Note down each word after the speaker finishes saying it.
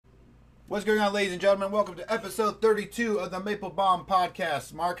What's going on, ladies and gentlemen? Welcome to episode 32 of the Maple Bomb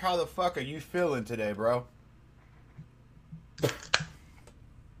Podcast. Mark, how the fuck are you feeling today, bro?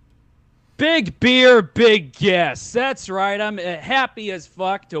 Big beer, big guests. That's right. I'm happy as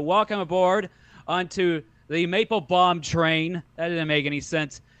fuck to welcome aboard onto the Maple Bomb train. That didn't make any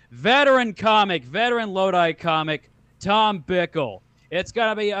sense. Veteran Lodi comic, Tom Bickle. It's going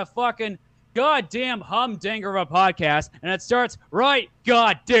to be a fucking goddamn humdinger of a podcast, and it starts right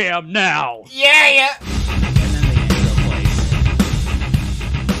goddamn now. Yeah. And then the intro plays.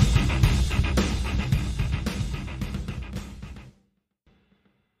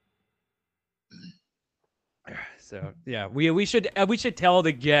 So yeah, we should tell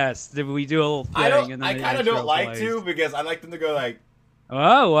the guests that we do a little thing. And then I the kind of intro don't like plays. to because I like them to go like,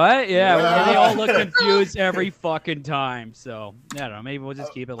 Oh, what? Yeah, Yeah. they all look confused every fucking time. So I don't know. Maybe we'll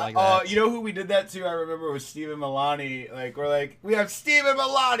just keep it like that. You know who we did that to? I remember it was Stephen Milani. Like, we're like, we have Stephen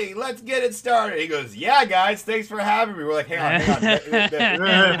Milani. Let's get it started. He goes, yeah, guys, thanks for having me. We're like, hang on.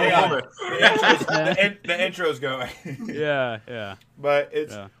 The intro's going. Yeah. But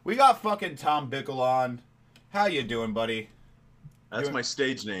Yeah. we got fucking Tom Bickle on. How you doing, buddy? That's my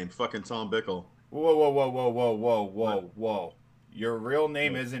stage name, fucking Tom Bickle. Whoa. Your real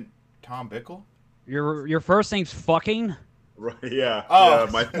name isn't Tom Bickle? Your first name's fucking? Right? Yeah. Oh.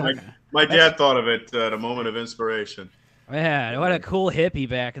 Yeah, my dad thought of it at a moment of inspiration. Man, what a cool hippie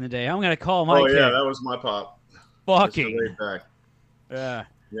back in the day. I'm gonna call my Oh kid yeah, that was my pop. fucking. Just way back. Yeah.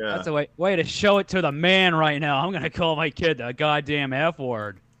 Yeah. That's a way to show it to the man right now. I'm gonna call my kid the goddamn F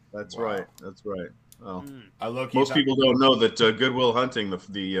word. That's Wow. right. That's right. Well, I look. most people don't know that Goodwill Hunting,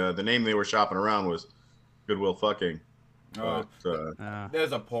 the name they were shopping around was Goodwill Fucking. Oh, But,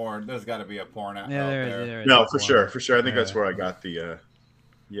 there's a porn. There's got to be a porn out Yeah, there. there is no, a for porn. sure. I think that's Yeah. where I got the.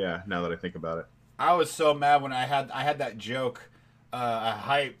 Yeah. Now that I think about it. I was so mad when I had that joke, a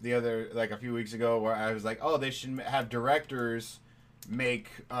hype a few weeks ago where I was like, oh, they should have directors make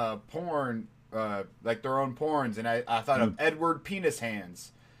porn, like their own porns, and I thought of Edward Penis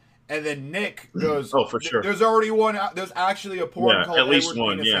Hands. And then Nick goes, Oh, for sure. There's already one. There's actually a porn Yeah, called at least Edward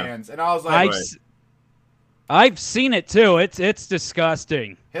one, Penis yeah. Hands, and I was like, I've seen it too. It's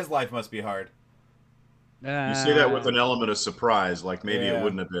disgusting. his life must be hard. You say that with an element of surprise, like maybe Yeah. it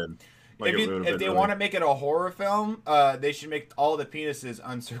wouldn't have been. Like If they want to make it a horror film, they should make all the penises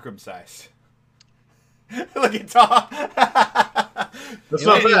uncircumcised. Look at Tom. That's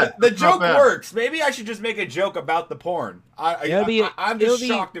not bad. The That's not joke bad. works. Maybe I should just make a joke about the porn. I'm just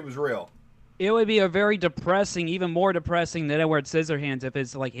shocked it was real. It would be a very depressing, even more depressing than Edward Scissorhands if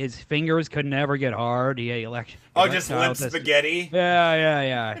it's like his fingers could never get hard. Just limp spaghetti.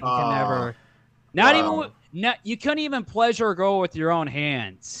 Yeah. You can never. Not even. You couldn't even pleasure a girl with your own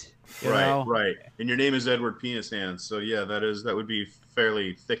hands. You know? Right. And your name is Edward Penis Hands, so yeah, that would be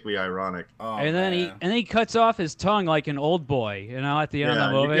fairly thickly ironic. Oh, And then he cuts off his tongue like an old boy. At the end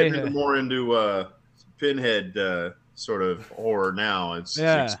of the You're movie. getting more into Pinhead sort of horror now. It's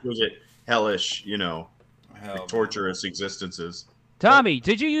exquisite, hellish, torturous existences. Tommy,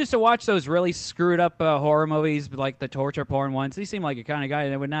 did you used to watch those really screwed up horror movies, like the torture porn ones? You seem like a kind of guy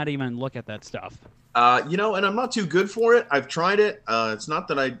that would not even look at that stuff. And I'm not too good for it. I've tried it. It's not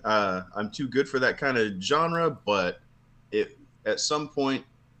that I'm too good for that kind of genre, but at some point,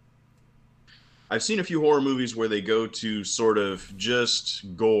 I've seen a few horror movies where they go to sort of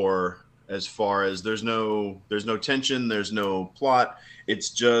just gore, as far as there's no tension, there's no plot.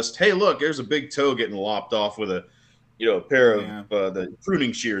 It's just, hey, look, there's a big toe getting lopped off with a pair of the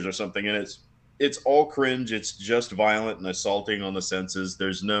pruning shears or something, and it's all cringe. It's just violent and assaulting on the senses.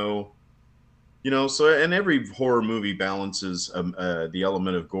 There's no, and every horror movie balances the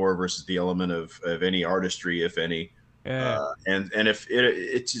element of gore versus the element of any artistry, if any. Yeah. And if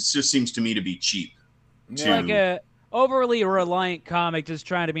it just seems to me to be cheap. Like a overly reliant comic just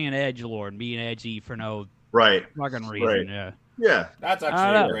trying to be an edgelord, being edgy for no fucking reason. Right. Yeah. Yeah. That's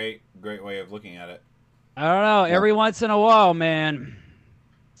actually a great way of looking at it. I don't know. Every once in a while, man.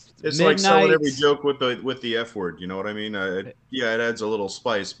 It's like selling every joke with the F word. You know what I mean? It adds a little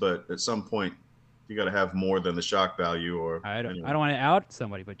spice, but at some point, you got to have more than the shock value. Or I don't want to out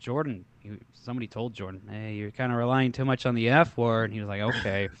somebody, but Jordan, somebody told Jordan, hey, you're kind of relying too much on the F word, and he was like,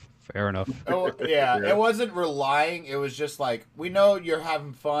 okay, fair enough. Oh, yeah, it wasn't relying. It was just like, we know you're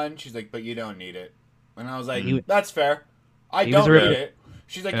having fun. She's like, but you don't need it. And I was like, that's fair. I don't need it.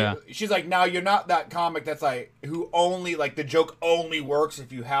 She's like, now you're not that comic that's like, who only, like, the joke only works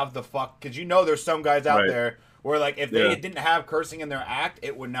if you have the fuck, because there's some guys out there where, like, if they didn't have cursing in their act,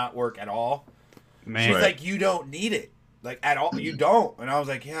 it would not work at all. Man. She's like, you don't need it. Like, at all. You don't. And I was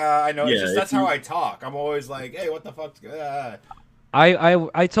like, yeah, I know. It's just, that's how I talk. I'm always like, hey, what the fuck's good?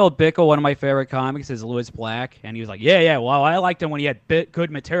 I told Bickle one of my favorite comics is Lewis Black, and he was like, yeah. Well, I liked him when he had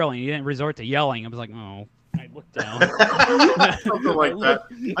good material and he didn't resort to yelling. I was like, oh. I looked down. Something like that.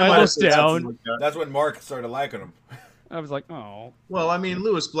 I looked down. Like that. That's when Mark started liking him. I was like, oh. Well, I mean,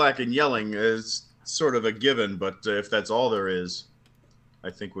 Lewis Black and yelling is sort of a given, but if that's all there is, I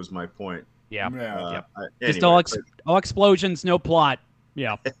think was my point. Yeah. Yeah. Just all explosions, no plot.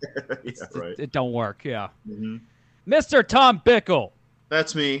 Yeah. Yeah, right. It don't work. Yeah. Mm-hmm. Mr. Tom Bickle.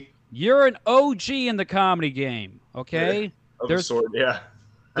 That's me. You're an OG in the comedy game. Okay. Of a sort, yeah.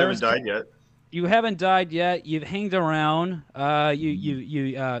 I haven't died yet. You haven't died yet. You've hanged around. How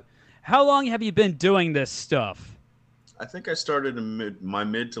long have you been doing this stuff? I think I started in my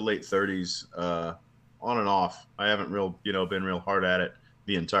mid to late 30s, on and off. I haven't been real hard at it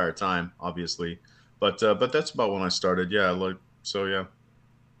the entire time, obviously, but that's about when I started. Yeah,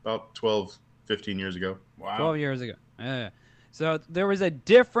 about 12, 15 years ago. Wow. 12 years ago. Yeah. So there was a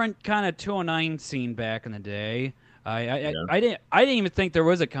different kind of 209 scene back in the day. I didn't even think there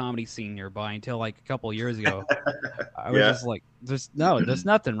was a comedy scene nearby until like a couple of years ago. I was just like, there's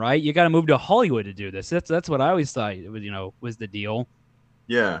nothing, right? You got to move to Hollywood to do this. That's what I always thought it was, was the deal.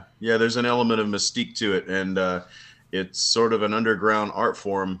 Yeah. There's an element of mystique to it, and it's sort of an underground art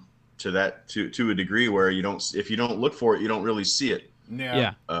form to a degree where if you don't look for it, you don't really see it.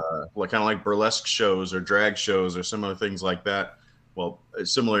 Yeah. Kind of like burlesque shows or drag shows or similar things like that. Well,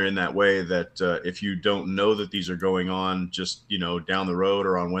 similar in that way that if you don't know that these are going on just, down the road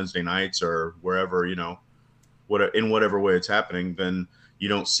or on Wednesday nights or wherever, in whatever way it's happening, then you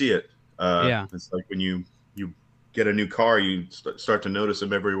don't see it. It's like when you get a new car, you start to notice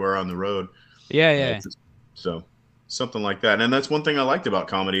them everywhere on the road. Yeah. So something like that. And that's one thing I liked about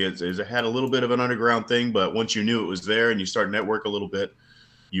comedy is it had a little bit of an underground thing, but once you knew it was there and you started network a little bit,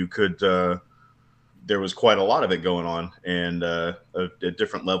 you could, there was quite a lot of it going on, and at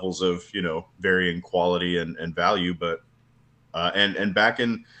different levels of, varying quality and value. But, and back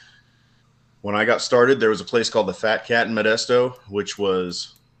when I got started, there was a place called the Fat Cat in Modesto, which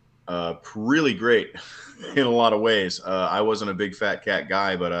was really great in a lot of ways. I wasn't a big Fat Cat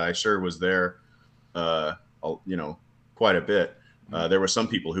guy, but I sure was there, quite a bit. There were some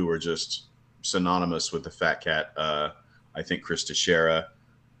people who were just synonymous with the Fat Cat. I think Chris Teixeira.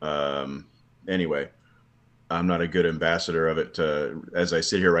 Anyway, I'm not a good ambassador of it as I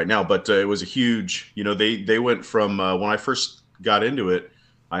sit here right now, but it was a huge, they went from when I first got into it,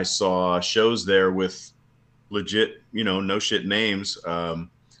 I saw shows there with legit, no shit names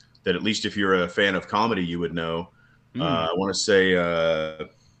that at least if you're a fan of comedy, you would know. I want to say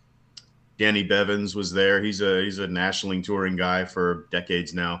Danny Bevins was there. He's a nationally touring guy for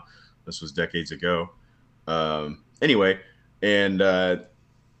decades now. This was decades ago. Anyway, and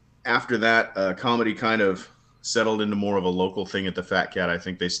after that, comedy kind of settled into more of a local thing at the Fat Cat. I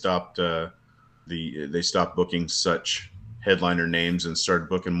think they stopped they stopped booking such headliner names and started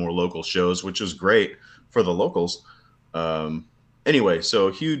booking more local shows, which was great for the locals. Anyway,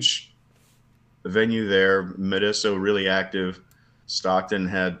 so huge venue there. Modesto really active. Stockton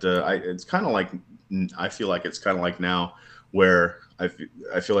had it's kind of like, I feel like it's kind of like now where I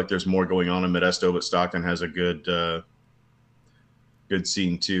feel like there's more going on in Modesto, but Stockton has a good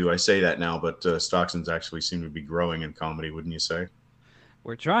scene too. I say that now, but Stockton's actually seem to be growing in comedy, wouldn't you say?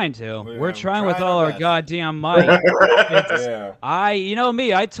 We're trying to. We're trying with all our goddamn might. Me.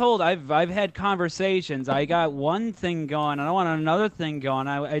 I've had conversations. I got one thing going. I don't want another thing going.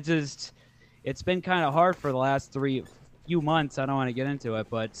 It's been kind of hard for the last few months. I don't want to get into it,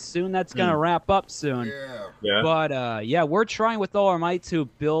 but soon that's gonna wrap up soon. Yeah. But we're trying with all our might to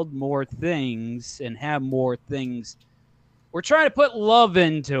build more things and have more things. We're trying to put love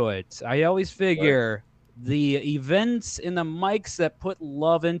into it. I always figure the events and the mics that put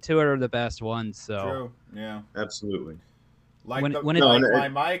love into it are the best ones. So true. Yeah, absolutely. Like my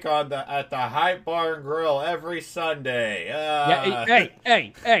mic at the Hype Bar and Grill every Sunday.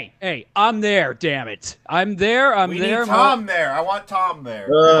 Hey! I'm there. Damn it! I'm there. We need Tom there. I want Tom there.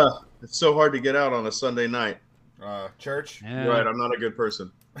 It's so hard to get out on a Sunday night. Church. Yeah. Right. I'm not a good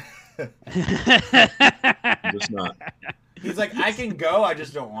person. I'm just not. He's like, I can go. I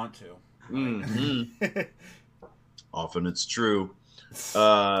just don't want to. Mm-hmm. Often it's true.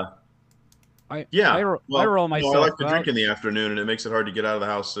 I roll myself. I like to drink in the afternoon, and it makes it hard to get out of the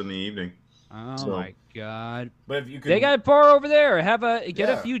house in the evening. Oh my god! But if you could, they got a bar over there. Get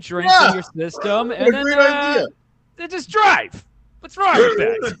a few drinks in your system, and then great idea. Then just drive. What's wrong with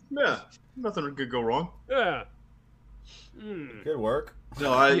that? Yeah, nothing could go wrong. Yeah. Good work.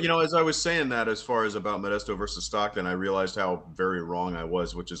 No, as I was saying that, as far as about Modesto versus Stockton, I realized how very wrong I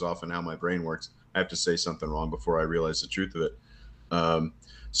was, which is often how my brain works. I have to say something wrong before I realize the truth of it.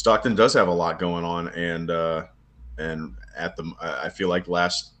 Stockton does have a lot going on, and I feel like the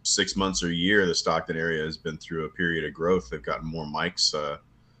last 6 months or a year, the Stockton area has been through a period of growth. They've gotten more mics,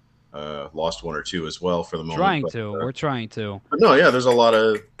 lost one or two as well for the moment. We're trying to. But no, yeah, there's a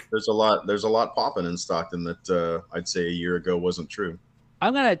lot popping in Stockton that I'd say a year ago wasn't true.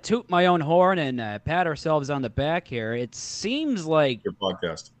 I'm gonna toot my own horn and pat ourselves on the back here. It seems like your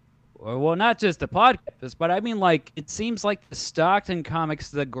podcast. Well, not just the podcast, but I mean, like, it seems like the Stockton comics,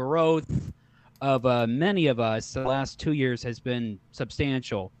 the growth of many of us the last 2 years has been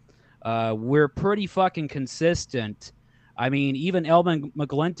substantial. We're pretty fucking consistent. I mean, even Elvin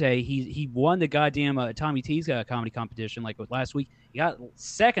McGlinte, he won the goddamn Tommy T's comedy competition like last week. He got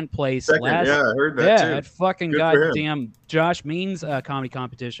second place. Yeah, I heard that too. That fucking goddamn Josh Means comedy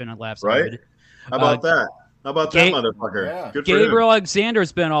competition at Laughs Right? Good. How about that? How about that motherfucker? Yeah. Good for Gabriel him.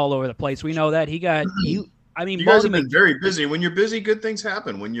 Alexander's been all over the place. We know that I mean, You guys have been very busy. When you're busy, good things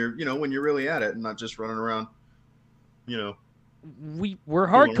happen. When you're really at it and not just running around, We're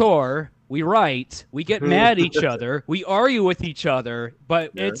hardcore. We write. We get mad at each other. We argue with each other.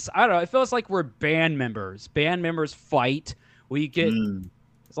 But it's, I don't know, it feels like we're band members. Band members fight. We get,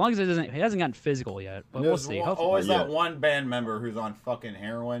 as long as it hasn't gotten physical yet. But we'll see. Always that one band member who's on fucking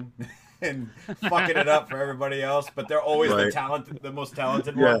heroin and fucking it up for everybody else. But they're always the most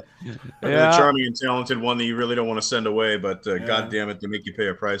talented one. The charming and talented one that you really don't want to send away, but God damn it, they make you pay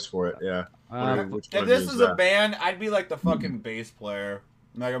a price for it. Yeah. If this is a band, I'd be like the fucking bass player.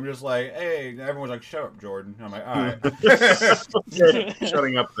 Like, I'm just like, hey, everyone's like, shut up, Jordan. I'm like, all right.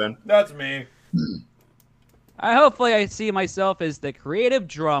 Shutting up then. That's me. Hopefully I see myself as the creative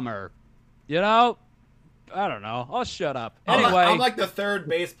drummer. You know? I don't know. I'll shut up. Anyway. I'm like the third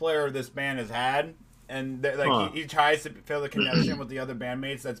bass player this band has had. And he tries to feel the connection with the other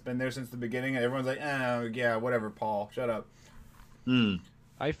bandmates that's been there since the beginning. And everyone's like, oh, yeah, whatever, Paul. Shut up.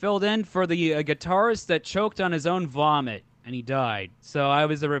 I filled in for the guitarist that choked on his own vomit. And he died, so I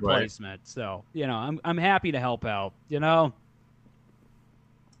was the replacement. Right. So I'm happy to help out.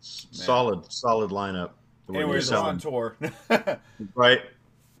 Solid lineup. Anyways, we're on tour, right?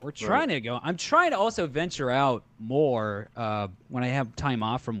 We're trying to go. I'm trying to also venture out more when I have time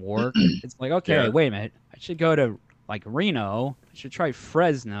off from work. It's like, okay, wait a minute, I should go to like Reno. I should try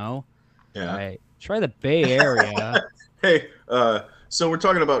Fresno. Yeah. Right. Try the Bay Area. Hey, so we're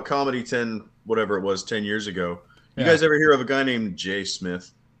talking about comedy 10 years ago. You guys ever hear of a guy named Jay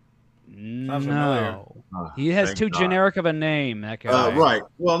Smith? No. He has too generic of a name, that guy. Right.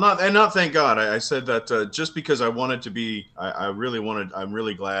 Well, not thank God. I said that just because I wanted to be, I'm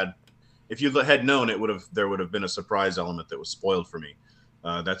really glad. If you had known, there would have been a surprise element that was spoiled for me.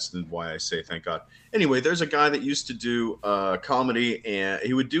 That's why I say thank God. Anyway, there's a guy that used to do comedy, and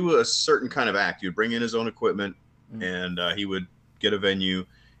he would do a certain kind of act. He would bring in his own equipment, and he would get a venue,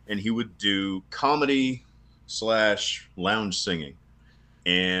 and he would do comedy / lounge singing,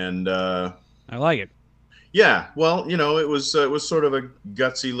 and I like it. Yeah, well, it was sort of a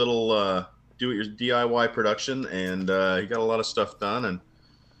gutsy little do-it-your-DIY production, and he got a lot of stuff done.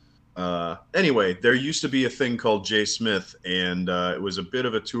 And anyway, there used to be a thing called Jay Smith, and it was a bit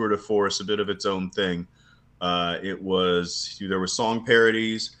of a tour de force, a bit of its own thing. There were song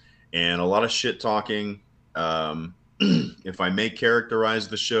parodies and a lot of shit talking. If I may characterize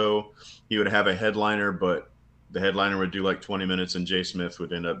the show, he would have a headliner, but the headliner would do like 20 minutes, and Jay Smith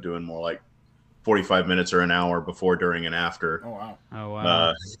would end up doing more like 45 minutes or an hour before, during, and after. Oh,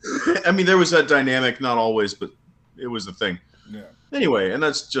 wow. I mean, there was that dynamic, not always, but it was the thing. Yeah. Anyway, and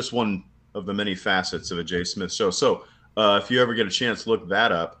that's just one of the many facets of a Jay Smith show. So if you ever get a chance, look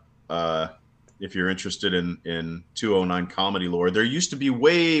that up. If you're interested in 209 comedy lore, there used to be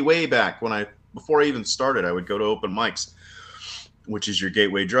way back before I even started, I would go to open mics, which is your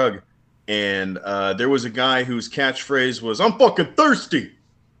gateway drug. And there was a guy whose catchphrase was, "I'm fucking thirsty." And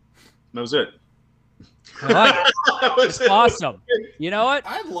that was it. I like it. That was awesome. You know what?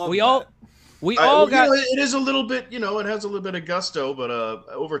 I love We all got. It is a little bit, it has a little bit of gusto, but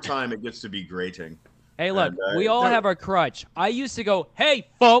over time it gets to be grating. Hey, look, we all have our crutch. I used to go, "Hey,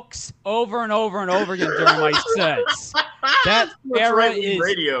 folks," over and over and over again during my sets. That era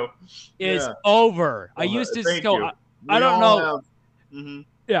is over. I used to just go, I don't know. Mm-hmm.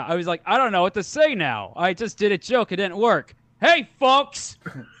 Yeah, I was like, I don't know what to say now. I just did a joke. It didn't work. "Hey, folks."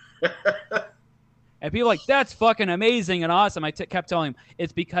 And people were like, "That's fucking amazing and awesome." I kept telling him,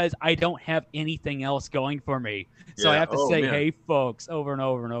 it's because I don't have anything else going for me. So I have to say, "Hey, folks," over and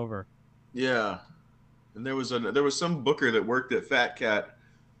over and over. Yeah. And there was some booker that worked at Fat Cat.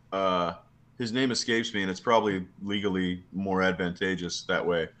 His name escapes me, and it's probably legally more advantageous that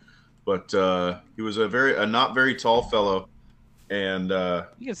way. But he was a not very tall fellow. And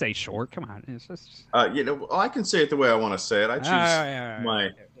you can say short. Come on, it's just I can say it the way I want to say it. I choose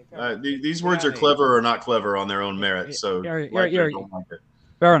these words are clever or not clever on their own merit. So fair enough.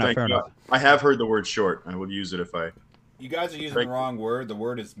 Fair enough. I have heard the word short. I would use it if I. You guys are using the wrong word. The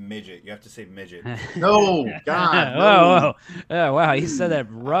word is midget. You have to say midget. No, God. No. Whoa. Oh, wow. He said that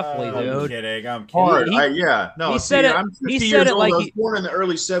roughly, dude. I'm kidding. Hard. No, he said it. I'm 50 he said years it old. like I was born in the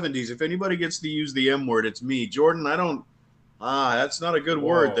early 70s. If anybody gets to use the M word, it's me. Jordan, I don't. That's not a good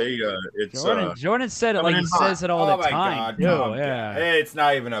word. Jordan said it like he says it all the time. God, it's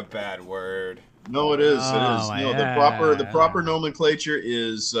not even a bad word. No, it is. It is. No, the proper nomenclature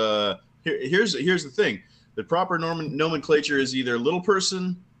is. Here's the thing. The proper nomenclature is either little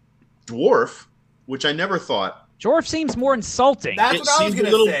person, dwarf, which I never thought. Dwarf seems more insulting. That's what I was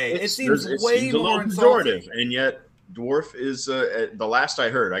going to say. It seems way more insulting. And yet, dwarf is the last I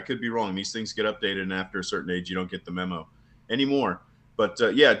heard. I could be wrong. These things get updated, and after a certain age, you don't get the memo anymore. But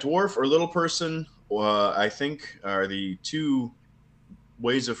dwarf or little person, I think, are the two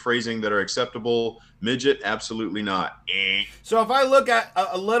ways of phrasing that are acceptable. Midget, absolutely not. So if I look at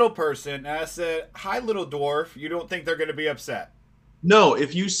a little person and I said, "Hi, little dwarf," you don't think they're going to be upset? No.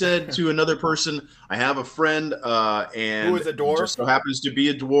 If you said to another person, "I have a friend," and who is a dwarf, just so happens to be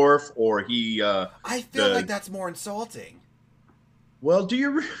a dwarf, or he, I feel like that's more insulting. Well, do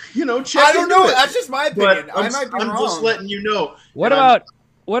you check? I don't know. That's just my opinion. I might be wrong. I'm just letting you know. What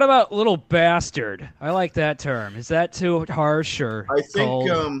about little bastard? I like that term. Is that too harsh or?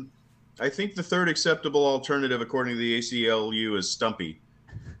 I think the third acceptable alternative, according to the ACLU, is stumpy.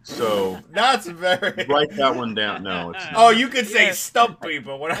 So that's very. Write that one down. No. It's not. Oh, you could say stumpy,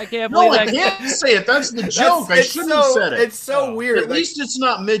 but what I can't believe I can't say it. That's the joke. I shouldn't have said it. It's so weird. At least it's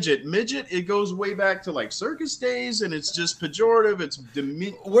not midget. Midget, it goes way back to like circus days, and it's just pejorative. It's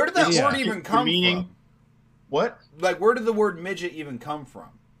Where did that word even come from? What? Like, where did the word midget even come from?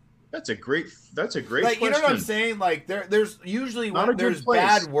 That's a great question. You know what I'm saying? Like, there's usually when there's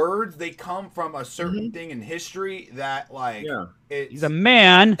bad words, they come from a certain thing in history that, like, he's a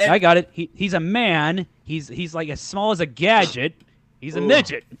man. I got it. He's a man. He's like as small as a gadget. He's a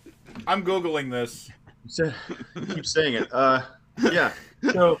midget. I'm Googling this. Keep saying it. Yeah.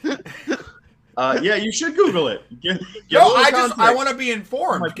 So, you should Google it. I want to be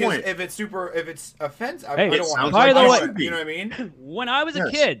informed because if it's offensive, I don't want to. By the way, you know what I mean? When I was a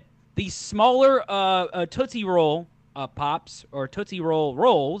kid, the smaller Tootsie Roll Pops or Tootsie Roll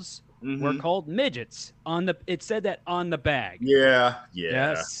Rolls were called midgets. It said that on the bag. Yeah.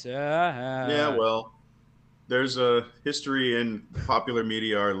 Yes. Yeah. Well, there's a history in popular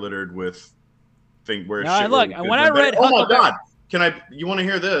media are littered with things where. Now, look, when I read, oh my God, you want to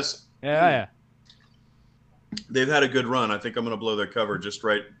hear this? Yeah. They've had a good run. I think I'm going to blow their cover just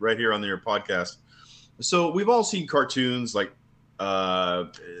right here on your podcast. So we've all seen cartoons like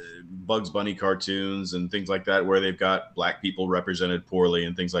Bugs Bunny cartoons and things like that, where they've got black people represented poorly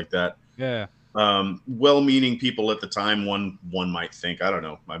and things like that. Yeah. Well-meaning people at the time, one might think. I don't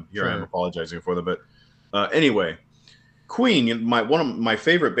know. I am apologizing for them, but anyway, Queen, one of my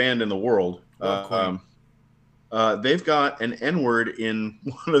favorite band in the world. They've got an N-word in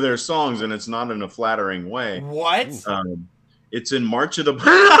one of their songs, and it's not in a flattering way. What? It's in March of the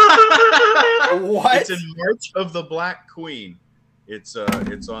What? It's in March of the Black Queen. It's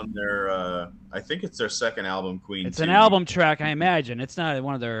on their I think it's their second album, Queen. It's an album track, I imagine. It's not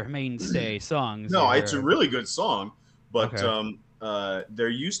one of their mainstay songs. No, it's a really good song, but there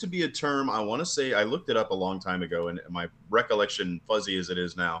used to be a term. I want to say I looked it up a long time ago, and my recollection, fuzzy as it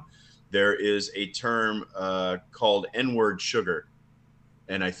is now, there is a term called N-word sugar,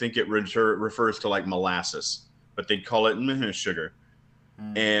 and I think it refers to like molasses, but they'd call it sugar.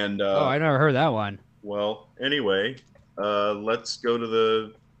 And I never heard that one. Well, anyway, let's go to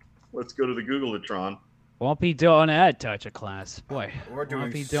the Googletron. Won't be doing that, touch of class. Boy,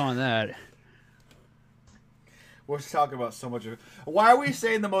 won't be doing that. We're talking about so much. Why are we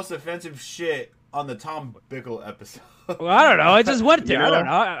saying the most offensive shit on the Tom Bickle episode? Well, I don't know. I just went there. I don't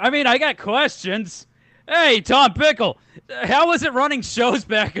know. I mean, I got questions. Hey, Tom Bickle, how was it running shows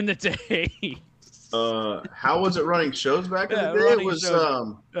back in the day? How was it running shows back in the day? It was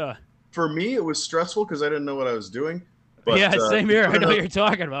for me, it was stressful because I didn't know what I was doing. But, same here. I know what you're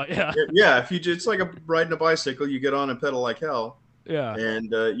talking about. Yeah. Yeah. It's like riding a bicycle. You get on and pedal like hell. Yeah.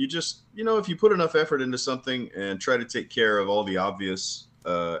 And you just, if you put enough effort into something and try to take care of all the obvious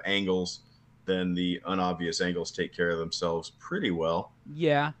angles, then the unobvious angles take care of themselves pretty well.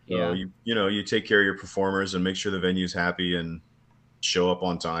 Yeah. So you take care of your performers and make sure the venue's happy and show up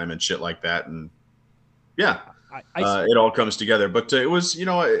on time and shit like that. And yeah, it all comes together. But it was,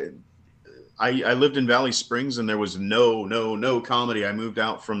 I lived in Valley Springs, and there was no comedy. I moved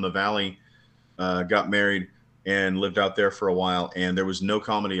out from the Valley, got married, and lived out there for a while, and there was no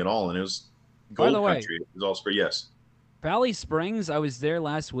comedy at all, and it was gold country. It was all spring. Yes. Valley Springs, I was there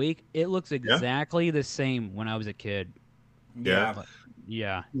last week. It looks exactly the same when I was a kid. Yeah.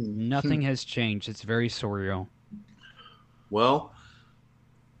 Yeah. Nothing has changed. It's very surreal. Well,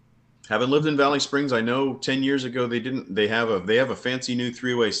 having lived in Valley Springs, I know 10 years ago they have a fancy new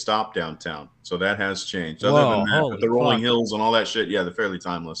 3-way stop downtown. So that has changed. Other than that, the rolling hills and all that shit, yeah, they're fairly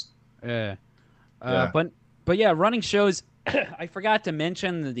timeless. Yeah. But yeah, running shows. I forgot to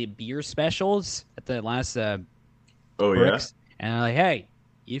mention the beer specials at the last Bricks. And I'm like, hey,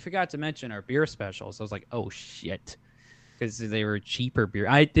 you forgot to mention our beer specials. I was like, oh shit, because they were cheaper beer.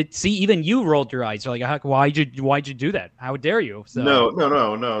 I did see even you rolled your eyes. You're like, why'd you do that? How dare you? So,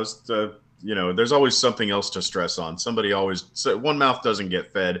 no. It's, there's always something else to stress on. One mouth doesn't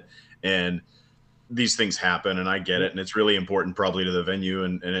get fed, and these things happen, and I get it, and it's really important probably to the venue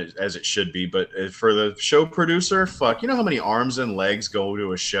and as it should be. But for the show producer, fuck, you know how many arms and legs go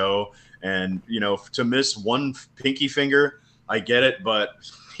to a show, and to miss one pinky finger, I get it, but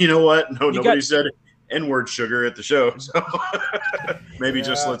you know what? Nobody said N-word sugar at the show, so maybe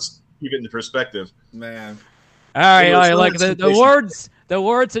just let's keep it in perspective, man. All right, like the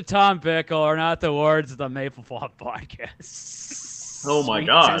words of Tom Bickle are not the words of the Maple Flop Podcast. Oh my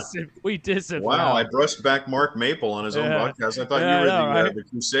God! We disavow. Wow, I brushed back Mark Maple on his own podcast. I thought you were the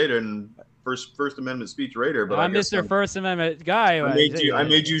Crusader and First Amendment speech raider, but I'm Mr. First Amendment guy. I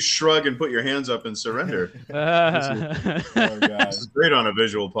made you shrug and put your hands up and surrender. This is great on a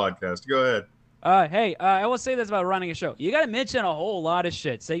visual podcast. Go ahead. Hey, I will say this about running a show. You got to mention a whole lot of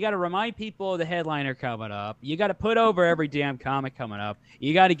shit. So you got to remind people of the headliner coming up. You got to put over every damn comic coming up.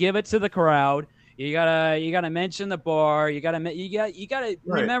 You got to give it to the crowd. You gotta mention the bar. You gotta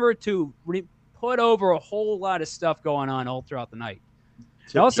remember to put over a whole lot of stuff going on all throughout the night.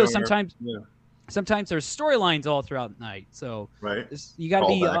 Also, sometimes there's storylines all throughout the night. So you gotta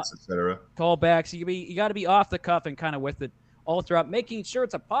callbacks. You gotta be off the cuff and kind of with it all throughout, making sure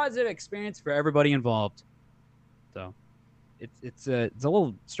it's a positive experience for everybody involved. So it's a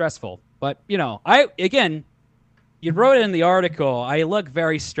little stressful, but you wrote it in the article. I look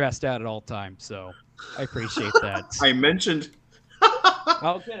very stressed out at all times, so I appreciate that. I mentioned.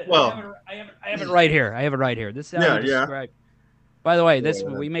 I'll get it. Well, I have it right here. This is how you describe. By the way,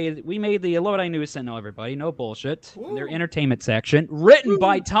 we made the Lodi News Sentinel. Everybody, no bullshit. In their entertainment section, written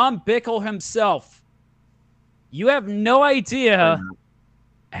by Tom Bickle himself. You have no idea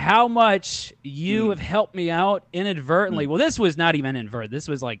how much you have helped me out inadvertently. Well, this was not even inadvertent. This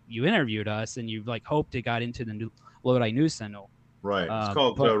was like you interviewed us and you like hoped it got into the new Lodi News Sentinel. Right. It's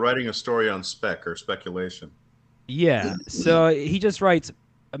called writing a story on spec or speculation. Yeah. So he just writes,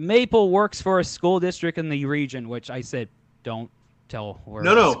 Maple works for a school district in the region, which I said, don't tell where.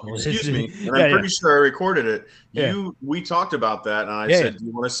 No, excuse me. And I'm pretty sure I recorded it. We talked about that, and I said, do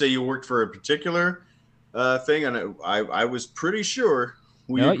you want to say you worked for a particular thing? And I was pretty sure.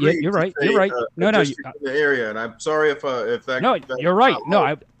 You're right. You're right. In the area, and I'm sorry if that. No, you're right.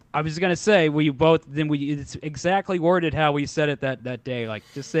 No, I was gonna say it's exactly worded how we said it that day. Like,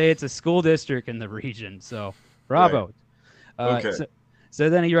 just say it's a school district in the region. So, bravo. Right. Okay. So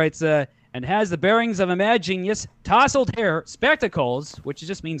then he writes, and has the bearings of a mad genius, tousled hair, spectacles, which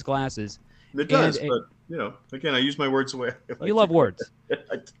just means glasses. It does, but again, I use my words the way I like. You love words.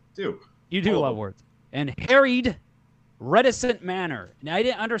 I do. You do love words. And harried, reticent manner. Now, I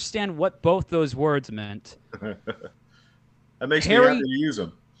didn't understand what both those words meant. That makes me happy to use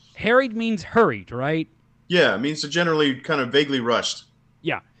them. Harried means hurried, right? Yeah, it means to generally kind of vaguely rushed.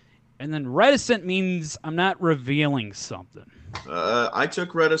 Yeah. And then reticent means I'm not revealing something. I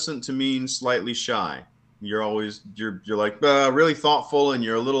took reticent to mean slightly shy. You're like really thoughtful, and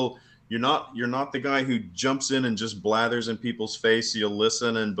you're not the guy who jumps in and just blathers in people's face. You'll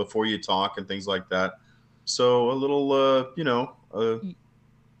listen and before you talk and things like that. So a little, I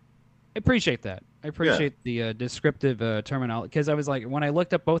appreciate that. I appreciate the descriptive terminology, because I was like, when I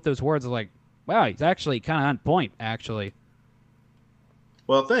looked up both those words, I was like, wow, he's actually kind of on point, actually.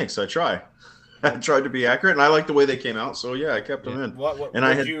 Well, thanks. I tried to be accurate, and I like the way they came out, so yeah, I kept them in.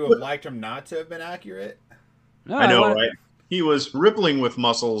 Would you have liked him not to have been accurate? No, I know, right? He was rippling with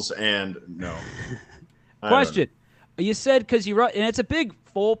muscles, and no. Question. You said, because you wrote, and it's a big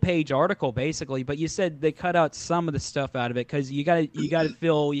full-page article, basically, but you said they cut out some of the stuff out of it, because you gotta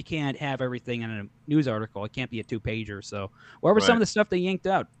feel you can't have everything in a news article. It can't be a 2-pager, so what were some of the stuff they yanked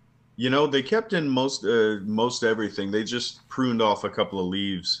out? They kept in most everything. They just pruned off a couple of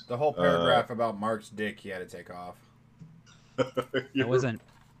leaves. The whole paragraph about Mark's dick he had to take off. I wasn't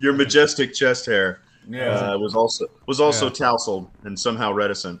Your majestic chest hair was also Yeah. tousled and somehow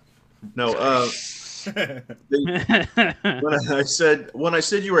reticent. No, when I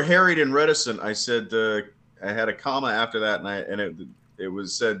said you were harried and reticent, I said I had a comma after that, and it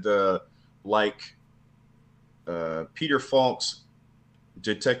was said like Peter Falk's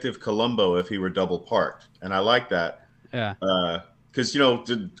Detective Columbo if he were double parked, and I like that. Yeah. Because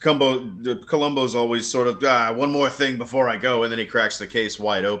Columbo's always sort of one more thing before I go, and then he cracks the case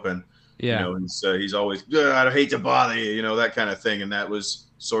wide open. Yeah. You know, he's always I hate to bother you, you know, that kind of thing, and that was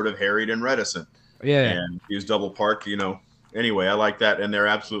sort of harried and reticent. Yeah. And he was double parked. You know, anyway, I like that, and they're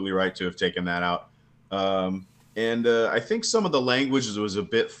absolutely right to have taken that out. And I think some of the language was a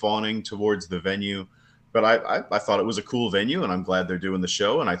bit fawning towards the venue, but I thought it was a cool venue, and I'm glad they're doing the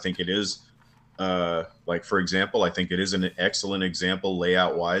show, and I think it is. Like, for example, I think it is an excellent example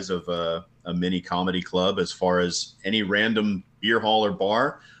layout wise of a mini comedy club as far as any random beer hall or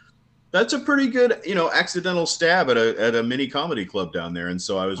bar. That's a pretty good, you know, accidental stab at a mini comedy club down there. And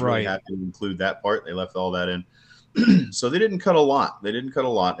so I was really happy to include that part. They left all that in. So they didn't cut a lot.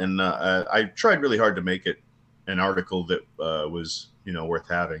 And I tried really hard to make it an article that was, you know, worth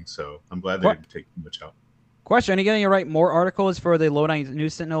having. So I'm glad they didn't take too much out. Question: are you going to write more articles for the Lodi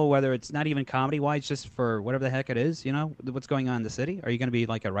News Sentinel, whether it's not even comedy-wise, just for whatever the heck it is, you know, what's going on in the city? Are you going to be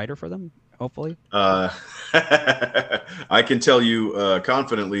like a writer for them, hopefully? I can tell you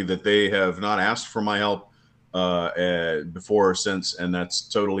confidently that they have not asked for my help before or since, and that's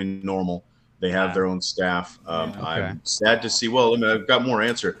totally normal. They have their own staff. I'm sad to see. Well, I mean, I've got more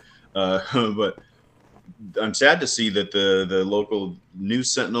answer, but I'm sad to see that the local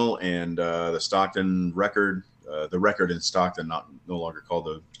News Sentinel and the Stockton Record, the Record in Stockton, no longer called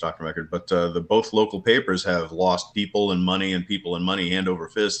the Stockton Record, but the both local papers have lost people and money hand over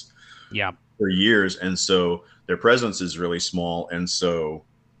fist for years, and so their presence is really small. And so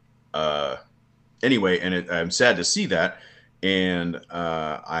anyway, and I'm sad to see that, and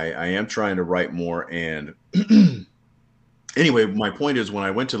I am trying to write more. And anyway, my point is, when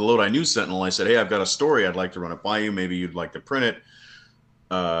I went to the Lodi News Sentinel, I said, hey, I've got a story. I'd like to run it by you. Maybe you'd like to print it.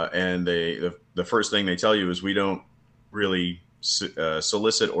 And the first thing they tell you is we don't really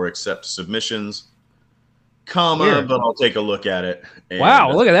solicit or accept submissions, but I'll take a look at it. And,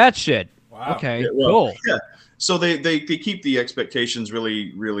 wow, look at that shit. Wow. Okay, cool. Yeah. So they keep the expectations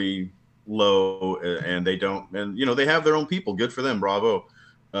really, really low, and they don't, and you know, they have their own people. Good for them. Bravo.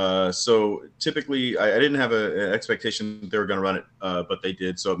 So typically I didn't have an expectation that they were going to run it, but they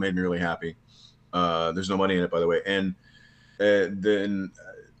did. So it made me really happy. There's no money in it, by the way. And then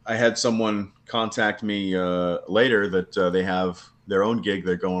I had someone contact me later that they have their own gig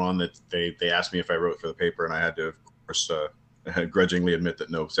they're going on, that they asked me if I wrote for the paper, and I had to, of course, grudgingly admit that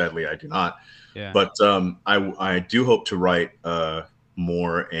no, sadly I do not. Yeah. But I do hope to write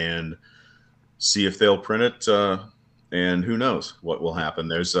more and see if they'll print it. And who knows what will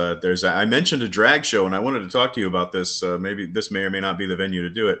happen. I mentioned a drag show, and I wanted to talk to you about this. Maybe this may or may not be the venue to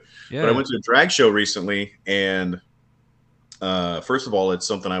do it. Yeah. But I went to a drag show recently, and first of all, it's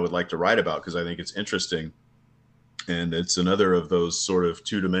something I would like to write about because I think it's interesting. And it's another of those sort of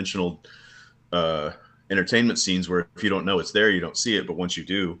two-dimensional entertainment scenes where if you don't know it's there, you don't see it. But once you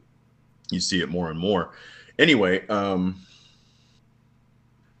do, you see it more and more. Anyway, I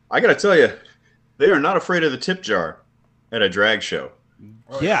got to tell you, they are not afraid of the tip jar at a drag show.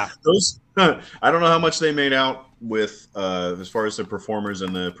 Yeah. Those, I don't know how much they made out with as far as the performers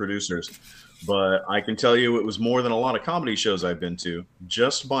and the producers, but I can tell you it was more than a lot of comedy shows I've been to,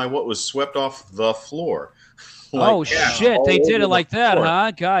 just by what was swept off the floor. Shit, they did it like that, floor.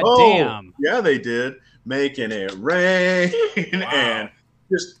 huh? God damn. Yeah, they did. Making it rain. And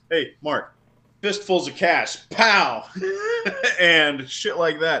just, hey, Mark, fistfuls of cash, pow, and shit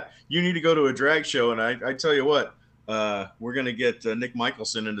like that. You need to go to a drag show, and I tell you what, we're going to get Nick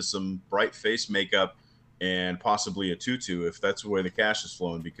Michelson into some bright face makeup and possibly a tutu if that's where the cash is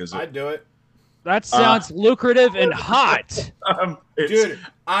flowing. Because I'd do it. That sounds lucrative and hot. Dude,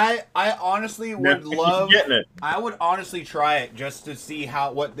 I honestly would love. Getting it. I would honestly try it just to see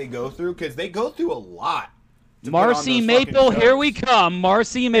what they go through, because they go through a lot. Marcy Maple, here we come.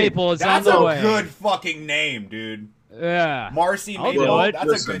 Marcy Maple is on the way. That's a good fucking name, dude. Yeah. Marcy Maple.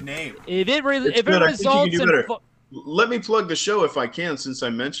 That's a good name. If it results in. Let me plug the show if I can, since I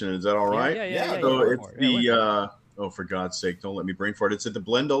mentioned it. Is that all right? Yeah. So it's oh, for God's sake, don't let me bring for it. It's at the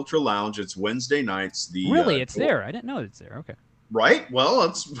Blend Ultra Lounge. It's Wednesday nights. Really? It's there. I didn't know it's there. Okay. Right? Well,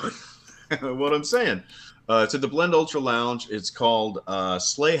 that's what I'm saying. It's at the Blend Ultra Lounge. It's called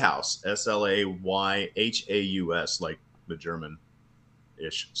Slayhaus, Slayhaus, like the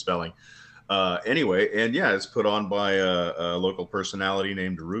German-ish spelling. Anyway, and yeah, it's put on by a local personality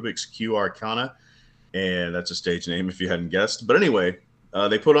named Rubik's Q Arcana, and that's a stage name if you hadn't guessed. But anyway,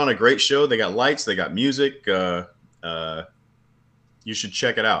 they put on a great show. They got lights, they got music. You should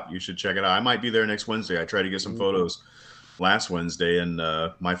check it out. I might be there next Wednesday. I tried to get some photos last Wednesday, and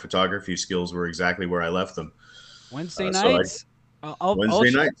my photography skills were exactly where I left them. Wednesday nights.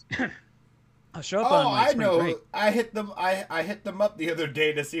 Wednesday nights. I'll show up on my I know. break. I hit them up the other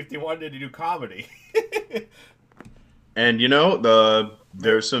day to see if they wanted to do comedy. And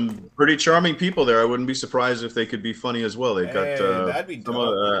there's some pretty charming people there. I wouldn't be surprised if they could be funny as well. They've got that'd be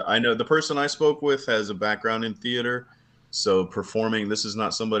dope. I know the person I spoke with has a background in theater, so performing. This is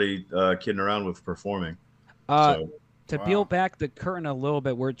not somebody kidding around with performing. To peel back the curtain a little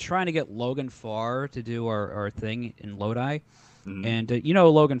bit, we're trying to get Logan Farr to do our thing in Lodi, and you know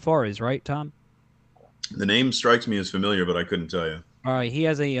who Logan Farr is, right, Tom? The name strikes me as familiar, but I couldn't tell you. All right,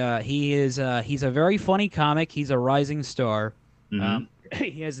 he's a very funny comic. He's a rising star.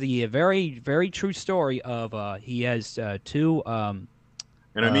 He has the very, very true story of he has two. And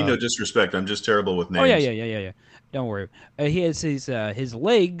I mean no disrespect. I'm just terrible with names. Oh yeah. Don't worry. He has his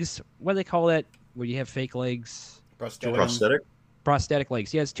legs. What do they call that? Where you have fake legs? Prosthetic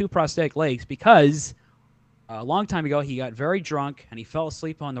legs. He has two prosthetic legs because a long time ago he got very drunk and he fell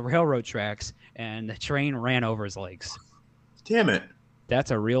asleep on the railroad tracks and the train ran over his legs. Damn it.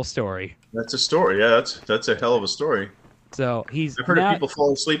 That's a real story. That's a story. Yeah, that's a hell of a story. So I've heard of people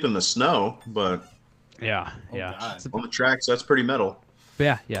fall asleep in the snow, but yeah. On the tracks, that's pretty metal.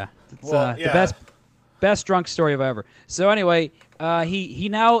 Yeah. It's the best drunk story of ever. So anyway, he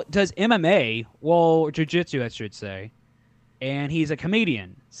now does MMA, well, jiu-jitsu, I should say, and he's a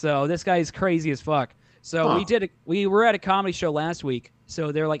comedian. So this guy is crazy as fuck. So we were at a comedy show last week.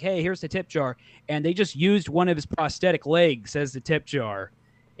 So they're like, hey, here's the tip jar. And they just used one of his prosthetic legs as the tip jar.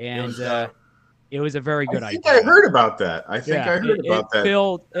 And it was a very good idea. I heard about that. I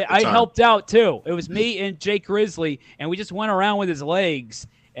helped out, too. It was me and Jake Grizzly, and we just went around with his legs,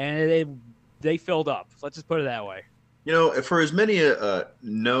 and they filled up. Let's just put it that way. For as many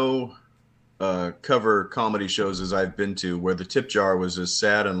cover comedy shows as I've been to where the tip jar was as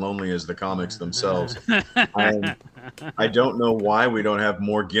sad and lonely as the comics themselves, I don't know why we don't have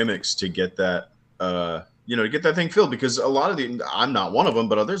more gimmicks to get that to get that thing filled, because a lot of I'm not one of them,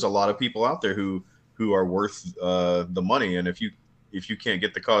 but there's a lot of people out there who are worth the money, and if you can't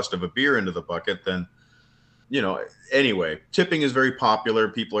get the cost of a beer into the bucket, then anyway, tipping is very popular.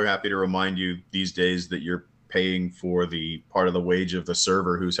 People are happy to remind you these days that you're paying for the part of the wage of the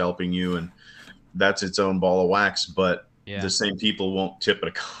server who's helping you, and that's its own ball of wax. But the same people won't tip at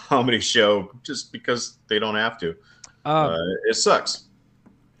a comedy show just because they don't have to. It sucks.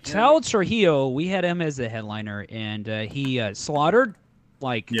 Sal Trujillo, we had him as a headliner, and he slaughtered.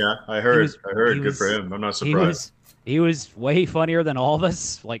 I heard. Good for him. I'm not surprised. He was way funnier than all of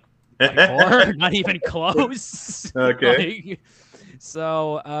us. Before, not even close. Okay.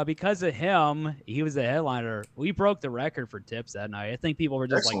 So because of him, he was the headliner. We broke the record for tips that night. I think people were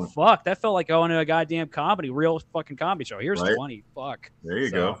just like, "Fuck, that felt like going to a goddamn real fucking comedy show." Here's 20. Fuck. There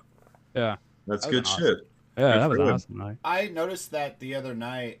you go. Yeah, that's good shit. Yeah, that was awesome. I noticed that the other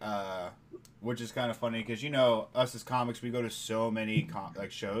night, which is kind of funny because us as comics, we go to so many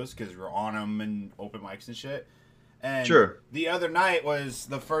shows because we're on them and open mics and shit. And the other night was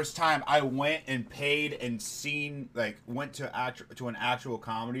the first time I went and paid and went to an actual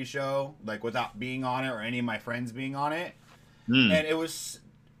comedy show, without being on it or any of my friends being on it. And it was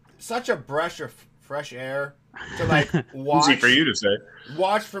such a breath of fresh air to watch. Easy for you to say.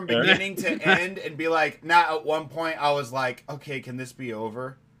 Watch from beginning to end and be like, now at one point I was like, okay, can this be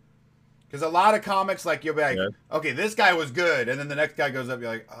over? Because a lot of comics, you'll be like, okay, this guy was good. And then the next guy goes up, you're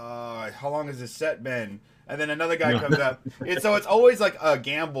like, how long has this set been? And then another guy comes up. So it's always a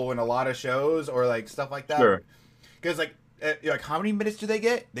gamble in a lot of shows or stuff like that. Sure. Because how many minutes do they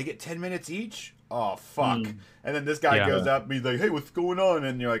get? They get 10 minutes each? Oh, fuck. And then this guy goes up and he's like, hey, what's going on?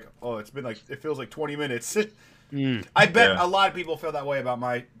 And you're like, oh, it's been it feels like 20 minutes. I bet a lot of people feel that way about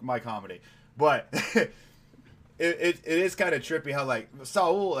my comedy. But it is kind of trippy how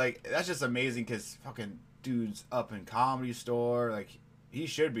Saul, that's just amazing because fucking dude's up in Comedy Store. He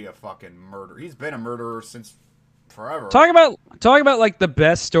should be a fucking murderer. He's been a murderer since forever. Talk about the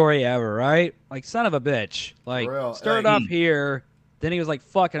best story ever, right? Son of a bitch. Started off here, then he was like,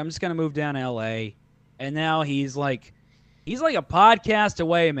 fuck it, I'm just gonna move down to LA. And now he's a podcast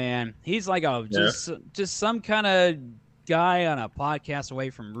away, man. He's just some kind of guy on a podcast away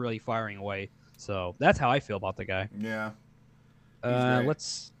from really firing away. So that's how I feel about the guy. Yeah.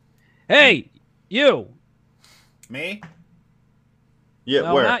 Hey, you. Me? Yeah,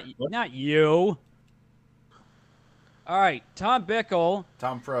 No, where? not you. All right, Tom Bickle.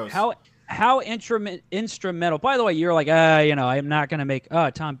 Tom froze. How instrumental? By the way, you're like, I'm not gonna make.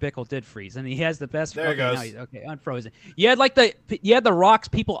 Tom Bickle did freeze, and he has the best. There he goes. Okay, unfrozen. You had the Rock's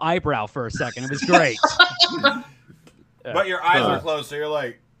people eyebrow for a second. It was great. But your eyes are closed, so you're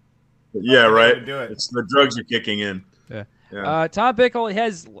like, yeah, right. Do it. It's the drugs are kicking in. Yeah. Tom Bickle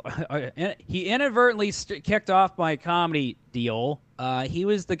he inadvertently kicked off my comedy deal. He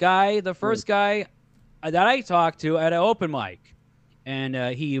was the first guy that I talked to at an open mic, and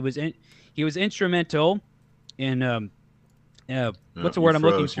he was instrumental in what's the word I'm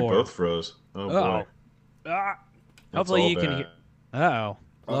looking for? You both froze. Oh boy. Hopefully you can hear.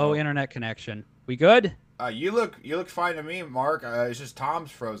 Low internet connection. We good? You look fine to me, Mark. It's just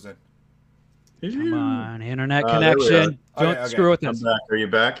Tom's frozen. Come on, internet connection. Don't screw with us. Back. Are you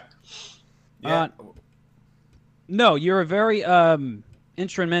back? Yeah. No, you're very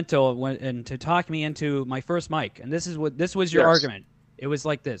instrumental to talk me into my first mic, and this was your argument. It was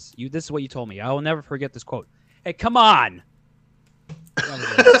like this. This is what you told me. I will never forget this quote. Hey, come on.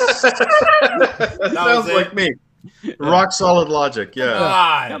 That sounds like me. Rock solid logic.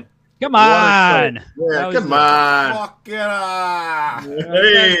 Yeah. Come on. Yeah, come on. Fucking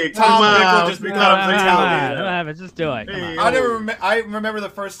Hey, Tom come Bickle on. just become fatality. Come on, just do it. Hey, I remember the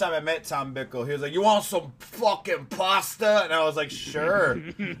first time I met Tom Bickle. He was like, "You want some fucking pasta?" And I was like, "Sure."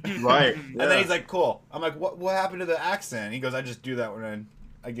 Right. And then he's like, "Cool." I'm like, "What happened to the accent?" He goes, "I just do that when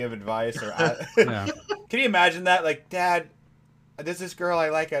I give advice or." Can you imagine that? Like, Dad, there's this girl I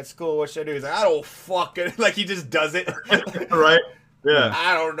like at school. What should I do? He's like, "I don't fucking," like he just does it. Right. Yeah.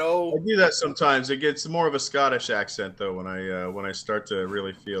 I don't know. I do that sometimes. It gets more of a Scottish accent though when I start to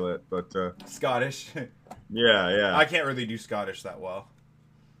really feel it. But Scottish. Yeah. I can't really do Scottish that well.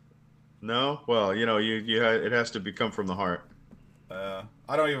 No, well, it has to come from the heart. I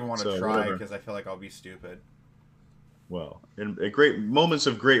don't even want to try because I feel like I'll be stupid. Well, in great moments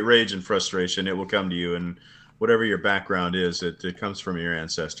of great rage and frustration, it will come to you, and whatever your background is, it comes from your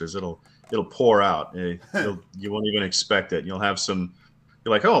ancestors. It'll pour out. You won't even expect it. You'll have some.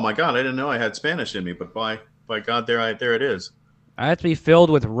 You're like, oh my God, I didn't know I had Spanish in me, but by God, there it is. I have to be filled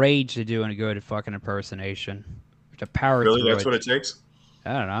with rage to do a good fucking impersonation. To power really, through that's what it takes.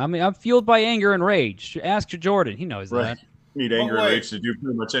 I don't know. I mean, I'm fueled by anger and rage. Ask Jordan. He knows that. You need anger and rage to do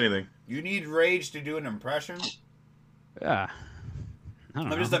pretty much anything. You need rage to do an impression? Yeah. I'm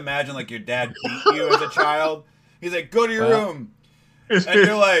just imagine like your dad beat you as a child. He's like, "Go to your room," and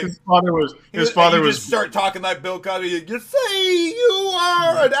you're like, his father was. Just start talking like Bill Cosby. You say you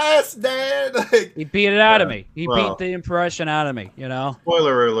are an ass, Dad. Like, he beat it out of me. He beat the impression out of me. You know.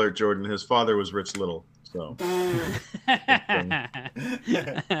 Spoiler alert, Jordan. His father was Rich Little. So that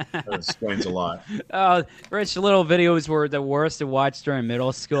explains a lot. Oh, Rich Little videos were the worst to watch during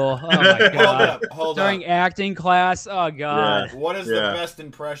middle school. Oh my God! Hold during up. Acting class. Oh God! Yeah. What is the best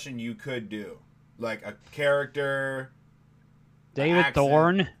impression you could do? Like a character. David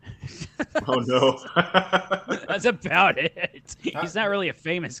Thorne. Oh no! That's about it. He's not really a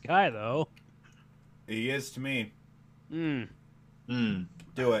famous guy though. He is to me. Do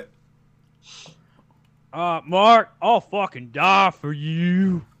it. Mark, I'll fucking die for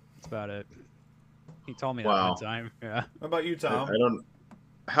you. That's about it. He told me that one time. Yeah. What about you, Tom? I don't.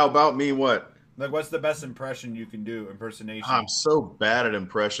 How about me? What? Like, what's the best impression you can do? Impersonation. I'm so bad at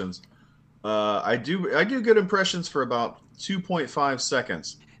impressions. I do good impressions for about 2.5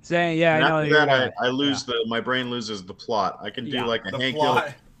 seconds. Saying, yeah, and I know. After that, I lose my brain loses the plot. I can do like a Hank Hill.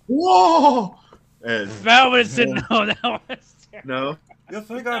 Whoa! And that was no. You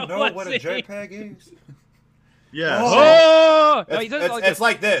think I know what a JPEG is? Yeah. Oh! So No, it's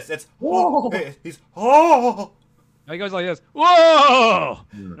like this. It's he's No, he goes like this. Whoa!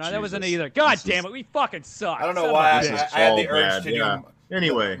 No, that Jesus. wasn't either. God damn it, we fucking suck. I don't know why I had the urge to do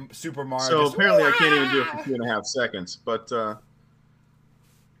anyway, Super Mario. So apparently I can't even do it for 2.5 seconds. But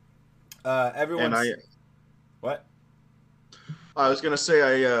everyone's what? I was gonna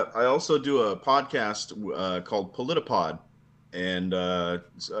say I also do a podcast called Politipod, and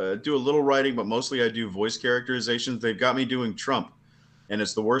do a little writing, but mostly I do voice characterizations. They've got me doing Trump, and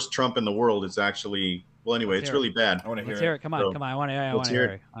it's the worst Trump in the world. It's actually it's really bad. I want to Let's hear hear it. Come on, come on. I want to hear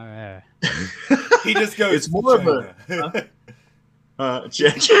it. All right. He just goes. It's more of a right,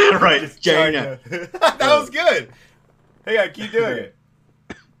 China. That was good. Hey, keep doing it.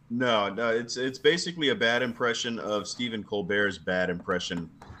 No, it's basically a bad impression of Stephen Colbert's bad impression,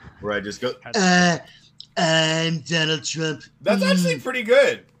 where I just go, I'm Donald Trump. That's actually pretty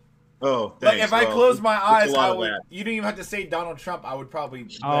good. Oh, thanks. Like if I close my eyes, I would. That. You didn't even have to say Donald Trump. I would probably.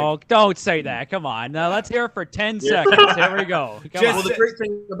 Oh, don't say that. Come on. Now let's hear it for 10 seconds. Here we go. Well, the great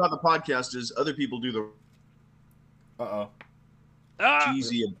thing about the podcast is other people do the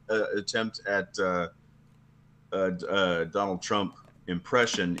cheesy attempt at Donald Trump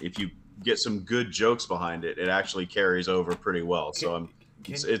impression. If you get some good jokes behind it, it actually carries over pretty well. So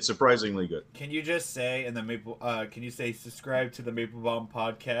it's surprisingly good. Can you just say in the Maple? Can you say subscribe to the Maple Bomb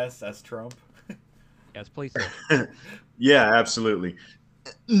podcast as Trump? Yes, please. Yeah, absolutely.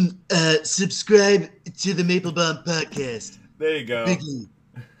 Subscribe to the Maple Bomb podcast. There you go. Bigly.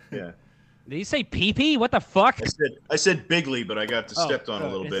 Yeah. Did you say pee-pee? What the fuck? I said bigly, but I got stepped on a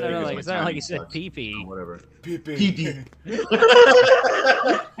little bit. It sounded like you said pee-pee. Whatever. Pee-pee.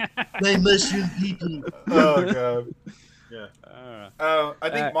 My mushroom pee-pee. Oh god. Yeah. I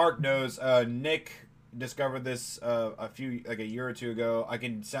think Mark knows. Nick discovered this a year or two ago. I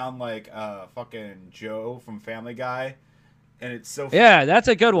can sound like fucking Joe from Family Guy, and it's so. Yeah, that's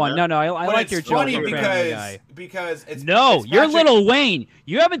a good one. Yeah. No, I like your Joe from Family Guy. Because it's No, it's you're Patrick- Little Wayne.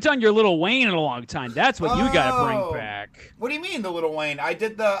 You haven't done your Little Wayne in a long time. That's what you got to bring back. What do you mean, the Little Wayne? I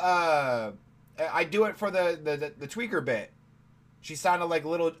did the. I do it for the tweaker bit. She sounded like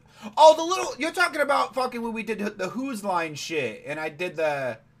little. Oh, the little. You're talking about fucking when we did the Who's Line shit, and I did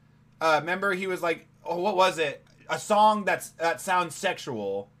the. Remember, he was like, oh, what was it? A song that sounds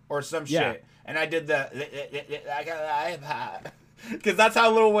sexual or some shit, and I did the. Because that's how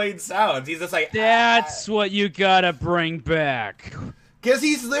Lil Wayne sounds. He's just like. That's what you gotta bring back. Because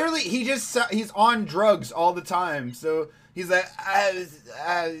he's literally he's on drugs all the time, so he's like. That's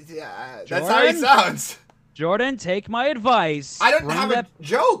how he sounds. Jordan, take my advice. I don't have a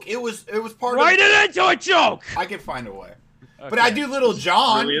joke. It was part Write it into a joke. I can find a way. Okay. But I do Little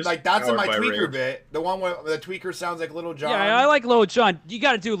John. Really is like that's in my powered by tweaker rage. bit. The one where the tweaker sounds like Little John. Yeah, I like Lil Jon. You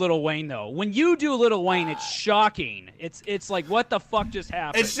got to do Little Wayne though. When you do Little Wayne, it's shocking. It's like what the fuck just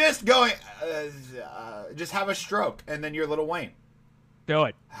happened? It's just going. Just have a stroke, and then you're Little Wayne. Do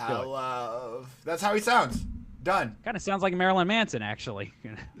it. Hello. That's how he sounds. Done. Kind of sounds like Marilyn Manson, actually.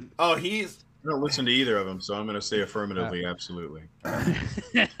 Oh, he's. I don't listen to either of them, so I'm going to say affirmatively, absolutely.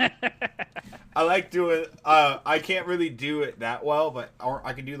 I like doing. I can't really do it that well, but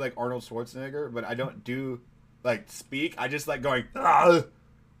I can do like Arnold Schwarzenegger, but I don't do like speak. I just like going. Oh,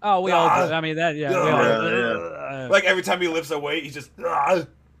 we all do. I mean that. Yeah. Yeah. Like every time he lifts a weight, he's just. Come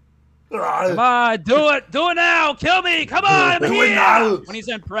on, do it now, kill me, come on, I'm Do it here. now. When he's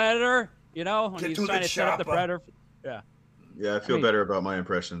in Predator, you know, when Get he's to trying the to set up the chopper. Predator. Yeah. Yeah, I feel better about my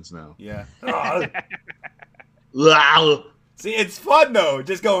impressions now. Yeah. Wow. See, it's fun though.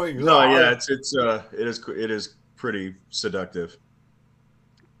 Just going. No, yeah, it is pretty seductive.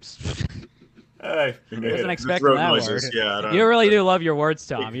 Hey. Wasn't expecting throat that noises, word. yeah. I don't You know. really do love your words,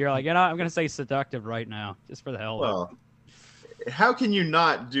 Tom. You're like, I'm gonna say seductive right now, just for the hell of it. Well, how can you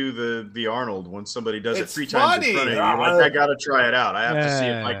not do the Arnold when somebody does It's it 3 times in front of you? funny. You're like, I gotta try it out. I have to see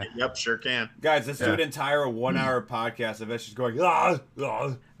if I Yeah. can. Yep, sure can. Guys, let's do an entire 1 hour podcast of us just going.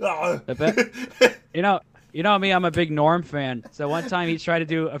 You know me, I'm a big Norm fan. So one time he tried to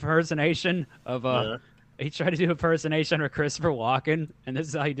do a impersonation of Christopher Walken, and this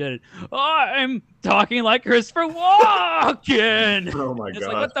is how he did it. I'm talking like Christopher Walken. Oh my It's god!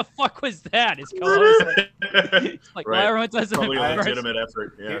 like, what the fuck was that? His co-host like, well, Right. everyone does an Probably a impression. legitimate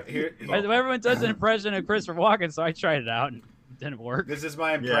effort. Yeah. Everyone does an impression of Christopher Walken, so I tried it out and it didn't work. This is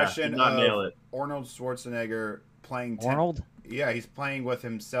my Yeah, impression did not nail of it. Arnold Schwarzenegger playing tennis. Arnold? Yeah, he's playing with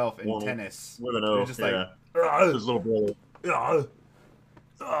himself in Arnold. tennis. With an They're O. just Yeah. like, His little brother.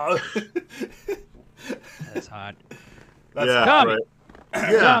 That's hot. That's Yeah. Tommy. Right.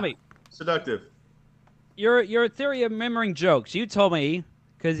 Yeah. Tommy, Seductive. your theory of remembering jokes. You told me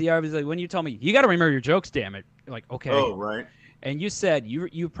because I was like, when you told me you got to remember your jokes, damn it. You're like, okay. Oh, right. And you said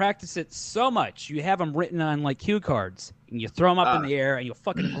you practice it so much, you have them written on like cue cards, and you throw them up in the air, and you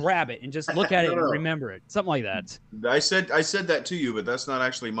fucking grab it and just look at it No. and remember it, something like that. I said that to you, but that's not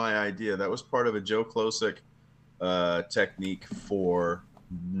actually my idea. That was part of a Joe Klosick technique for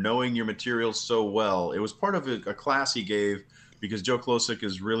knowing your material so well. It was part of a class he gave because Joe Klosick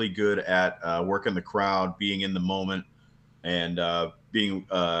is really good at working the crowd, being in the moment, and being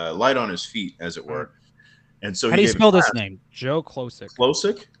light on his feet, as it were. And so How do you gave a spell this class. name? Joe Klosick.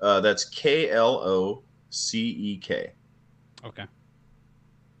 Klosick? That's Kloceck. Okay.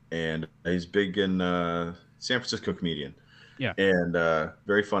 And he's big in San Francisco comedian. Yeah. And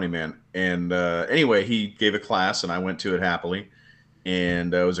very funny man. And anyway, he gave a class, and I went to it happily.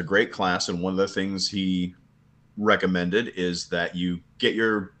 And it was a great class. And one of the things he recommended is that you get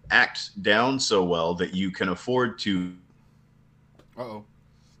your act down so well that you can afford to Uh-oh.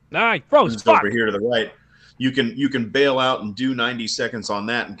 Ah, he froze. It's Fuck. over here to the right. You can bail out and do 90 seconds on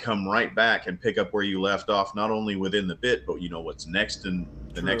that and come right back and pick up where you left off, not only within the bit, but you know what's next in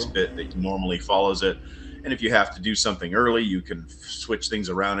the next bit that normally follows it. And if you have to do something early, you can switch things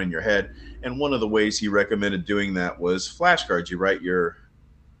around in your head. And one of the ways he recommended doing that was flashcards. You write your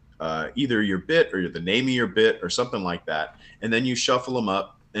either your bit or the name of your bit or something like that, and then you shuffle them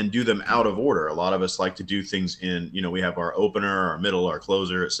up and do them out of order. A lot of us like to do things in, you know, we have our opener, our middle, our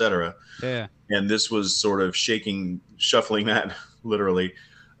closer, etc. Yeah. And this was sort of shuffling that literally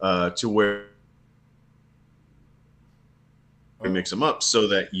to where we mix them up so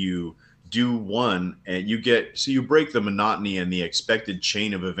that you do one and you break the monotony and the expected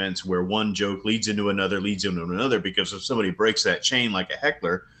chain of events where one joke leads into another, because if somebody breaks that chain like a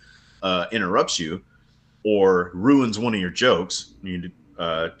heckler, interrupts you or ruins one of your jokes, you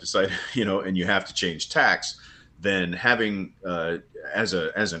decide, you know, and you have to change tacks, then having as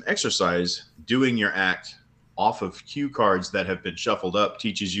an exercise, doing your act off of cue cards that have been shuffled up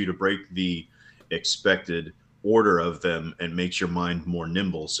teaches you to break the expected order of them and makes your mind more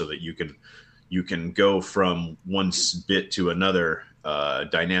nimble so that you can go from one bit to another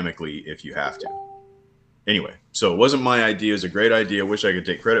dynamically if you have to. Anyway, so it wasn't my idea. It was a great idea. Wish I could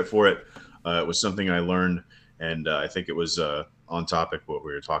take credit for it. It was something I learned, and I think it was on topic what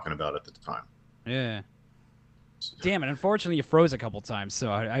we were talking about at the time. Yeah. Damn it! Unfortunately, you froze a couple times,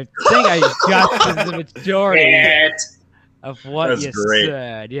 so I think I got the majority of what That's you great.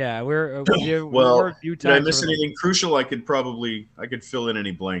 said. Yeah, Well, a few did I times miss over anything crucial? I could fill in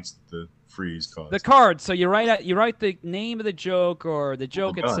any blanks that the freeze caused. the card. So you write the name of the joke or the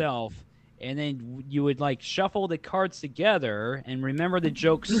joke God. itself, and then you would like shuffle the cards together and remember the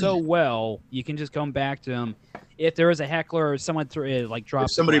joke so well you can just come back to them. If there is a heckler or someone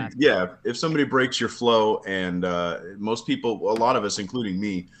drops if somebody breaks your flow, and most people, a lot of us, including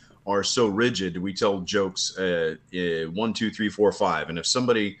me, are so rigid. We tell jokes 1, 2, 3, 4, 5, and if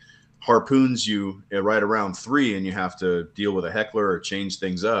somebody harpoons you right around 3, and you have to deal with a heckler or change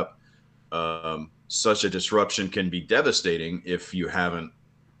things up, such a disruption can be devastating if you haven't,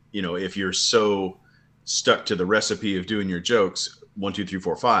 you know, if you're so stuck to the recipe of doing your jokes 1, 2, 3,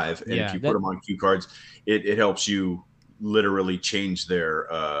 4, 5, and if you put them on cue cards, it helps you literally change their.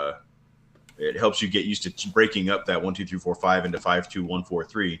 It helps you get used to breaking up that 1, 2, 3, 4, 5 into 5, 2, 1, 4,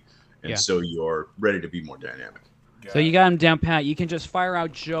 3, and so you're ready to be more dynamic. So you got them down pat. You can just fire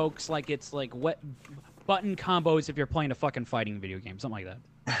out jokes like it's like wet button combos if you're playing a fucking fighting video game, something like that.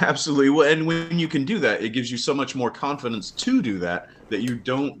 Absolutely. Well, and when you can do that, it gives you so much more confidence to do that you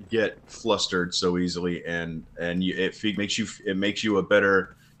don't get flustered so easily, and it makes you a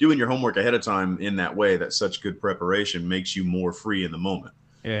better doing your homework ahead of time in that way. That such good preparation makes you more free in the moment.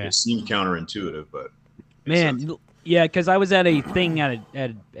 Yeah, it seems counterintuitive, but man, yeah, because I was at a thing at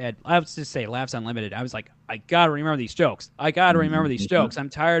I was just say Laughs Unlimited. I was like, I gotta remember these jokes. I'm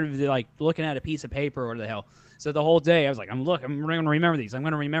tired of like looking at a piece of paper or whatever the hell. So the whole day I was like, I'm going to remember these. I'm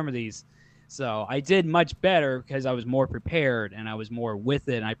going to remember these. So I did much better because I was more prepared and I was more with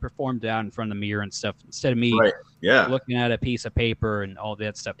it. And I performed out in front of the mirror and stuff instead of me looking at a piece of paper and all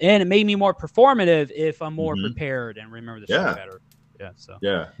that stuff. And it made me more performative if I'm more prepared and remember the show better. Yeah. So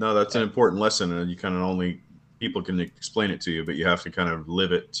no, that's an important lesson, and you kind of only people can explain it to you, but you have to kind of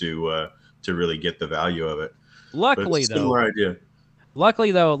live it to really get the value of it. Luckily, similar idea.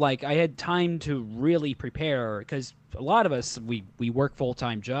 Luckily, though, like I had time to really prepare because a lot of us, we work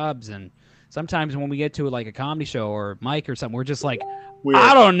full-time jobs, and sometimes when we get to like a comedy show or mic or something, we're just like,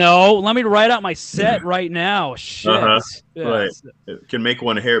 I don't know. Let me write out my set right now. Shit. Right. It can make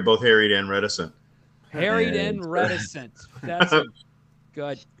one both harried and reticent. Harried and reticent. That's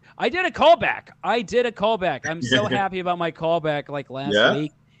good. I did a callback. I'm so happy about my callback like last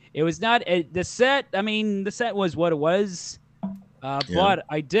week. It was not the set. I mean, the set was what it was. But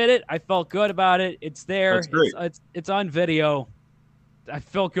I did it. I felt good about it. It's there. It's on video. I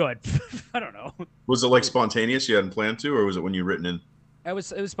felt good. I don't know. Was it like spontaneous? You hadn't planned to, or was it when you written in? It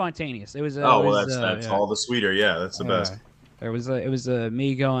was spontaneous. It was. That's all the sweeter. Yeah, that's the best. It was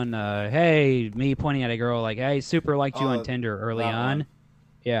me going, hey, me pointing at a girl like, hey, super liked you on Tinder early on.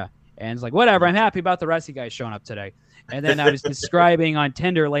 Yeah, and it's like whatever. I'm happy about the rest of you guys showing up today. And then I was describing on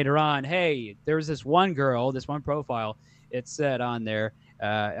Tinder later on, hey, there was this one girl, this one profile. It said on there,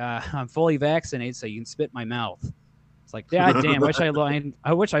 I'm fully vaccinated, so you can spit in my mouth. It's like, God damn,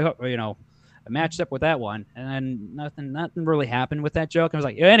 I wish I matched up with that one. And then nothing really happened with that joke. I was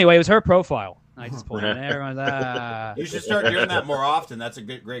like, anyway, it was her profile. I just pointed at everyone. You should start doing that more often. That's a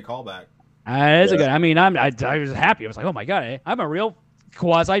great callback. It is a good. I mean, I was happy. I was like, oh my God, I'm a real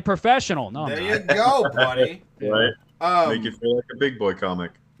quasi-professional. No, there you go, buddy. Right. Make you feel like a big boy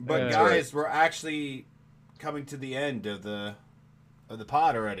comic. But guys, we're actually coming to the end of the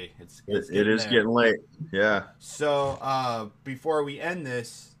pod already. It's getting late. Yeah. So before we end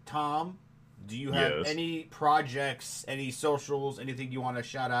this, Tom, do you have any projects, any socials, anything you want to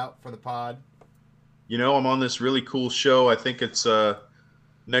shout out for the pod? I'm on this really cool show. I think it's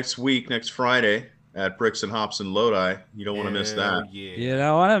next Friday at Bricks and Hops in Lodi. You don't want to miss that. Yeah. You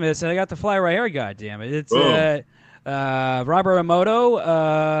don't want to miss it. I got the fly right here, goddammit. It's Robert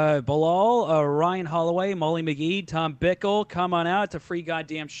Emoto, Bilal, Ryan Holloway, Molly McGee, Tom Bickle. Come on out. It's a free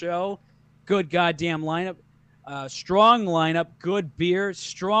goddamn show. Good goddamn lineup. Strong lineup. Good beer.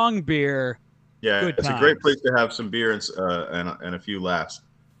 Strong beer. Yeah, good it's times. a great place to have some beer and a few laughs.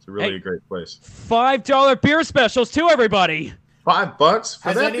 It's really a great place. $5 beer specials too, everybody. $5 for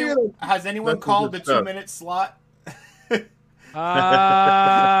Has anyone called the 2-minute slot?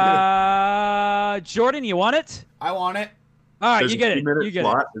 Jordan, you want it? I want it. All right, you get it. You get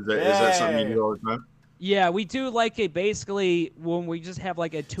it. Is that something you do all the time? Yeah, we do basically when we just have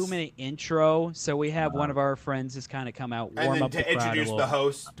like a 2-minute intro. So we have one of our friends just kind of come out, warm up the crowd introduce a the little.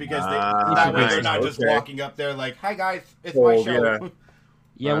 host because that way they're not just walking up there like, "Hi guys, it's my show."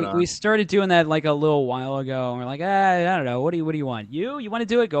 Yeah, we started doing that like a little while ago, and we're like, I don't know, what do you want? You want to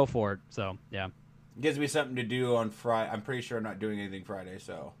do it? Go for it. So yeah, gives me something to do on Friday. I'm pretty sure I'm not doing anything Friday,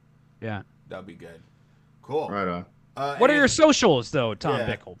 so yeah, that'll be good. Cool. Right on. What are your socials though, Tom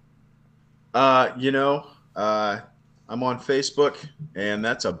Bickle? I'm on Facebook, and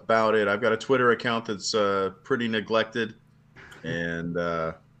that's about it. I've got a Twitter account that's pretty neglected, and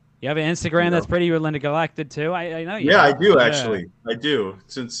you have an Instagram that's pretty neglected too. I know you. Yeah, I do actually. I do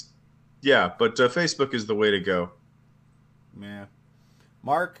but Facebook is the way to go. Yeah.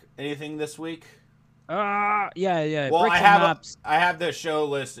 Mark, anything this week? Yeah. Well, I have the show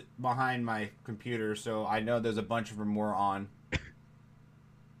list behind my computer, so I know there's a bunch of them we're on.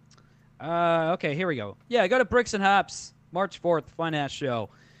 Okay, here we go. Yeah, go to Bricks and Hops, March 4th, fun ass show.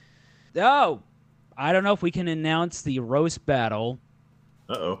 Oh, I don't know if we can announce the roast battle.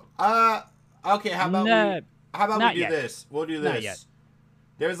 Okay, how about we do yet. this? We'll do Not this. yet.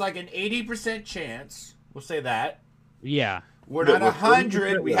 There's like an 80% chance. We'll say that. Yeah. We're not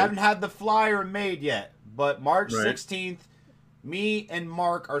 100. We haven't had the flyer made yet. But March 16th, me and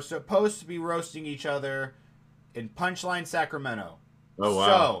Mark are supposed to be roasting each other in Punchline, Sacramento. Oh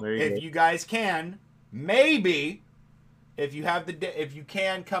wow! So if you guys can, maybe if you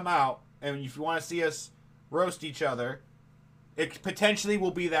can come out and if you want to see us roast each other, it potentially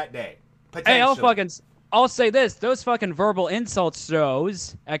will be that day. Hey, I'll say this: those fucking verbal insult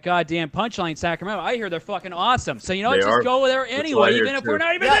shows at goddamn Punchline Sacramento, I hear they're fucking awesome. So you know, just go there anyway, even if we're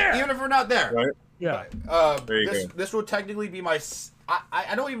not even there. Even if we're not there. Right? Yeah. This will technically be my.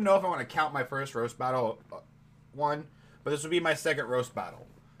 I don't even know if I want to count my first roast battle one. But this will be my second roast battle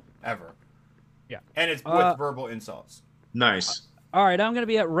ever. Yeah. And it's with verbal insults. Nice. All right, I'm going to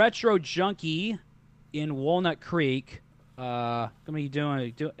be at Retro Junkie in Walnut Creek. I'm going to be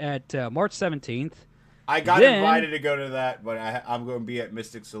doing at March 17th. I got invited to go to that, but I'm going to be at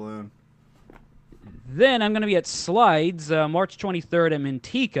Mystic Saloon. Then I'm going to be at Slides March 23rd at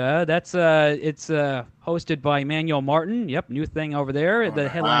Manteca. That's it's hosted by Manuel Martin. Yep, new thing over there. The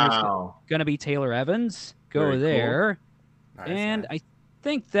headliner's going to be Taylor Evans. Go Very there. Cool. Nice, and I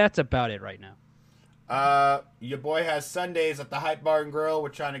think that's about it right now. Your boy has Sundays at the Hype Bar and Grill. We're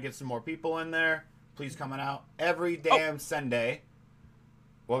trying to get some more people in there. Please coming out every damn Sunday.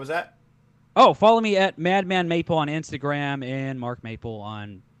 What was that? Oh, follow me at Madman Maple on Instagram and Mark Maple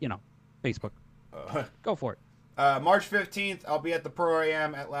on, Facebook. Go for it. March 15th, I'll be at the Pro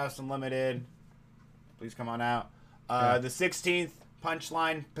AM at Laughs Unlimited. Please come on out. The 16th,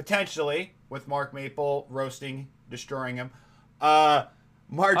 Punchline, potentially, with Mark Maple roasting, destroying him. March.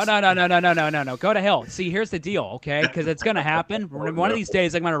 Oh, no. Go to hell. See, here's the deal, okay? Because it's going to happen. One of these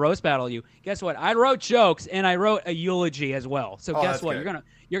days, I'm going to roast battle you. Guess what? I wrote jokes, and I wrote a eulogy as well. So guess what? Good.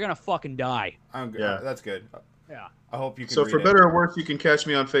 You're gonna fucking die. I'm good. Yeah. That's good. Yeah. I hope you can So read for it. better or worse, you can catch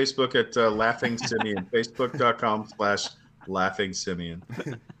me on Facebook at Laughing Simeon. Facebook.com/Laughing Simeon.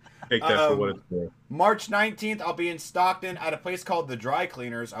 Take that for what it's worth. March 19th, I'll be in Stockton at a place called The Dry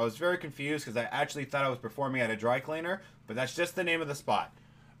Cleaners. I was very confused because I actually thought I was performing at a dry cleaner, but that's just the name of the spot.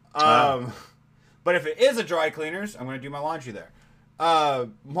 But if it is a dry cleaners, I'm going to do my laundry there.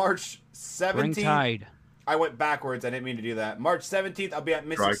 March 17th. Bring tide. I went backwards. I didn't mean to do that. March 17th, I'll be at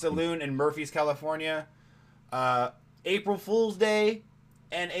Mystic Dry Saloon in Murphy's, California. April Fool's Day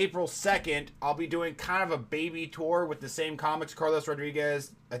and April 2nd, I'll be doing kind of a baby tour with the same comics, Carlos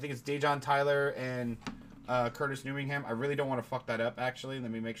Rodriguez, I think it's Dejon Tyler, and Curtis Newingham. I really don't want to fuck that up, actually. Let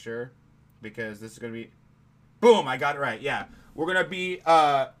me make sure, because this is going to be... Boom, I got it right. Yeah, we're gonna be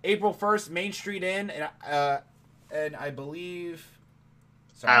April 1st, Main Street Inn, and I believe,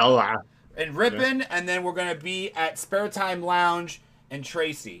 in Ripon, and then we're gonna be at Spare Time Lounge in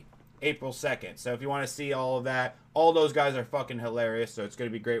Tracy, April 2nd. So if you want to see all of that, all those guys are fucking hilarious. So it's gonna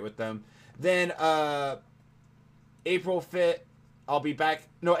be great with them. Then April 5th. I'll be back.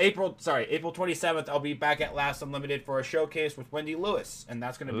 No, April 27th. I'll be back at Last Unlimited for a showcase with Wendy Lewis, and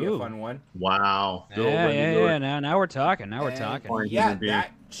that's going to be a fun one. Wow. Yeah. Now we're talking. Yeah,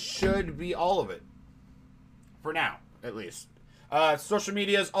 that should be all of it for now, at least. Social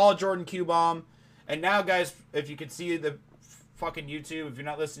media is all Jordan Q Bomb, and now, guys, if you can see the fucking YouTube, if you're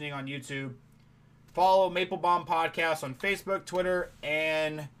not listening on YouTube, follow Maple Bomb Podcast on Facebook, Twitter,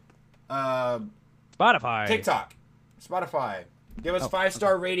 and Spotify, TikTok, Spotify. Give us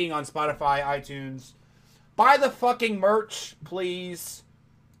 5-star rating on Spotify, iTunes. Buy the fucking merch, please.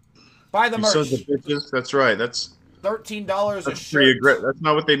 Buy the merch. Sons of bitches. That's right. That's $13 a shirt. That's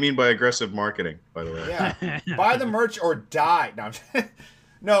not what they mean by aggressive marketing, by the way. Yeah. Buy the merch or die.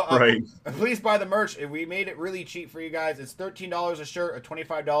 No, right. Please buy the merch. We made it really cheap for you guys. It's $13 a shirt or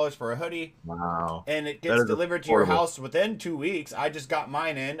 $25 for a hoodie. Wow. And it gets delivered to your house within 2 weeks. I just got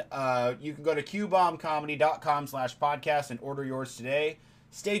mine in. You can go to qbombcomedy.com/podcast and order yours today.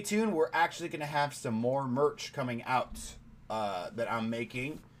 Stay tuned. We're actually going to have some more merch coming out that I'm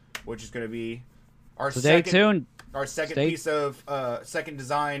making, which is going to be our second piece of second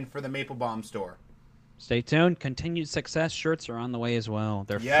design for the Maple Bomb store. Stay tuned. Continued Success shirts are on the way as well.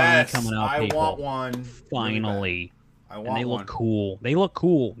 They're finally coming out, people. I want one. Finally. I want and they one. look cool. They look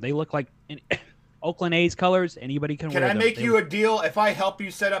cool. They look like Oakland A's colors. Anybody can wear them. Can I make you a deal? If I help you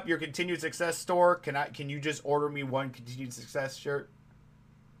set up your Continued Success store, can you just order me one Continued Success shirt?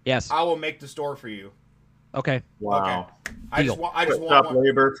 Yes. I will make the store for you. Okay. Wow. Okay. I just want one.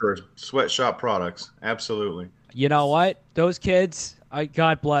 Labor for sweatshop products. Absolutely. You know what? Those kids,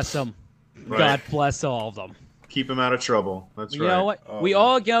 God bless them. Right. God bless all of them. Keep them out of trouble. That's right. You know what? We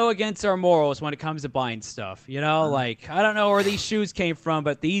all go against our morals when it comes to buying stuff. You know, like, I don't know where these shoes came from,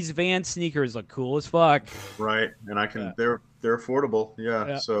 but these Vans sneakers look cool as fuck. Right. And they're affordable.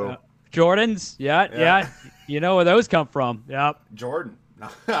 Yeah. So Jordans. Yeah. You know where those come from. Yep. Jordan. No,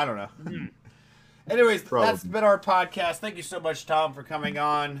 I don't know. Anyways, that's been our podcast. Thank you so much, Tom, for coming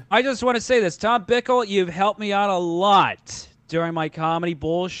on. I just want to say this. Tom Bickle, you've helped me out a lot during my comedy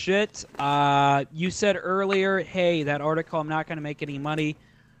bullshit. You said earlier, hey, that article, I'm not going to make any money.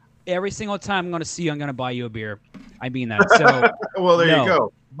 Every single time I'm going to see you, I'm going to buy you a beer. I mean that. So, well, there you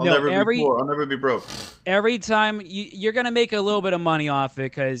go. I'll never be broke. Every time you're going to make a little bit of money off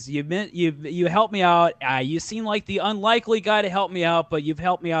it because you helped me out. You seem like the unlikely guy to help me out, but you've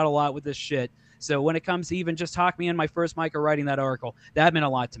helped me out a lot with this shit. So when it comes to even just talking me in my first mic or writing that article, that meant a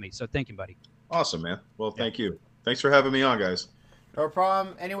lot to me. So thank you, buddy. Awesome, man. Well, thank you. Thanks for having me on, guys. No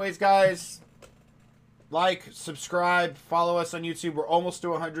problem. Anyways, guys, like, subscribe, follow us on YouTube. We're almost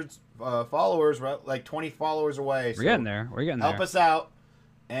to 100 followers. We're like 20 followers away. We're getting there. Help us out.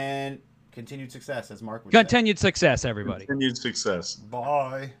 And continued success, as Mark would say. Continued success, everybody. Continued success.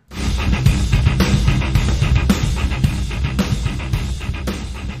 Bye.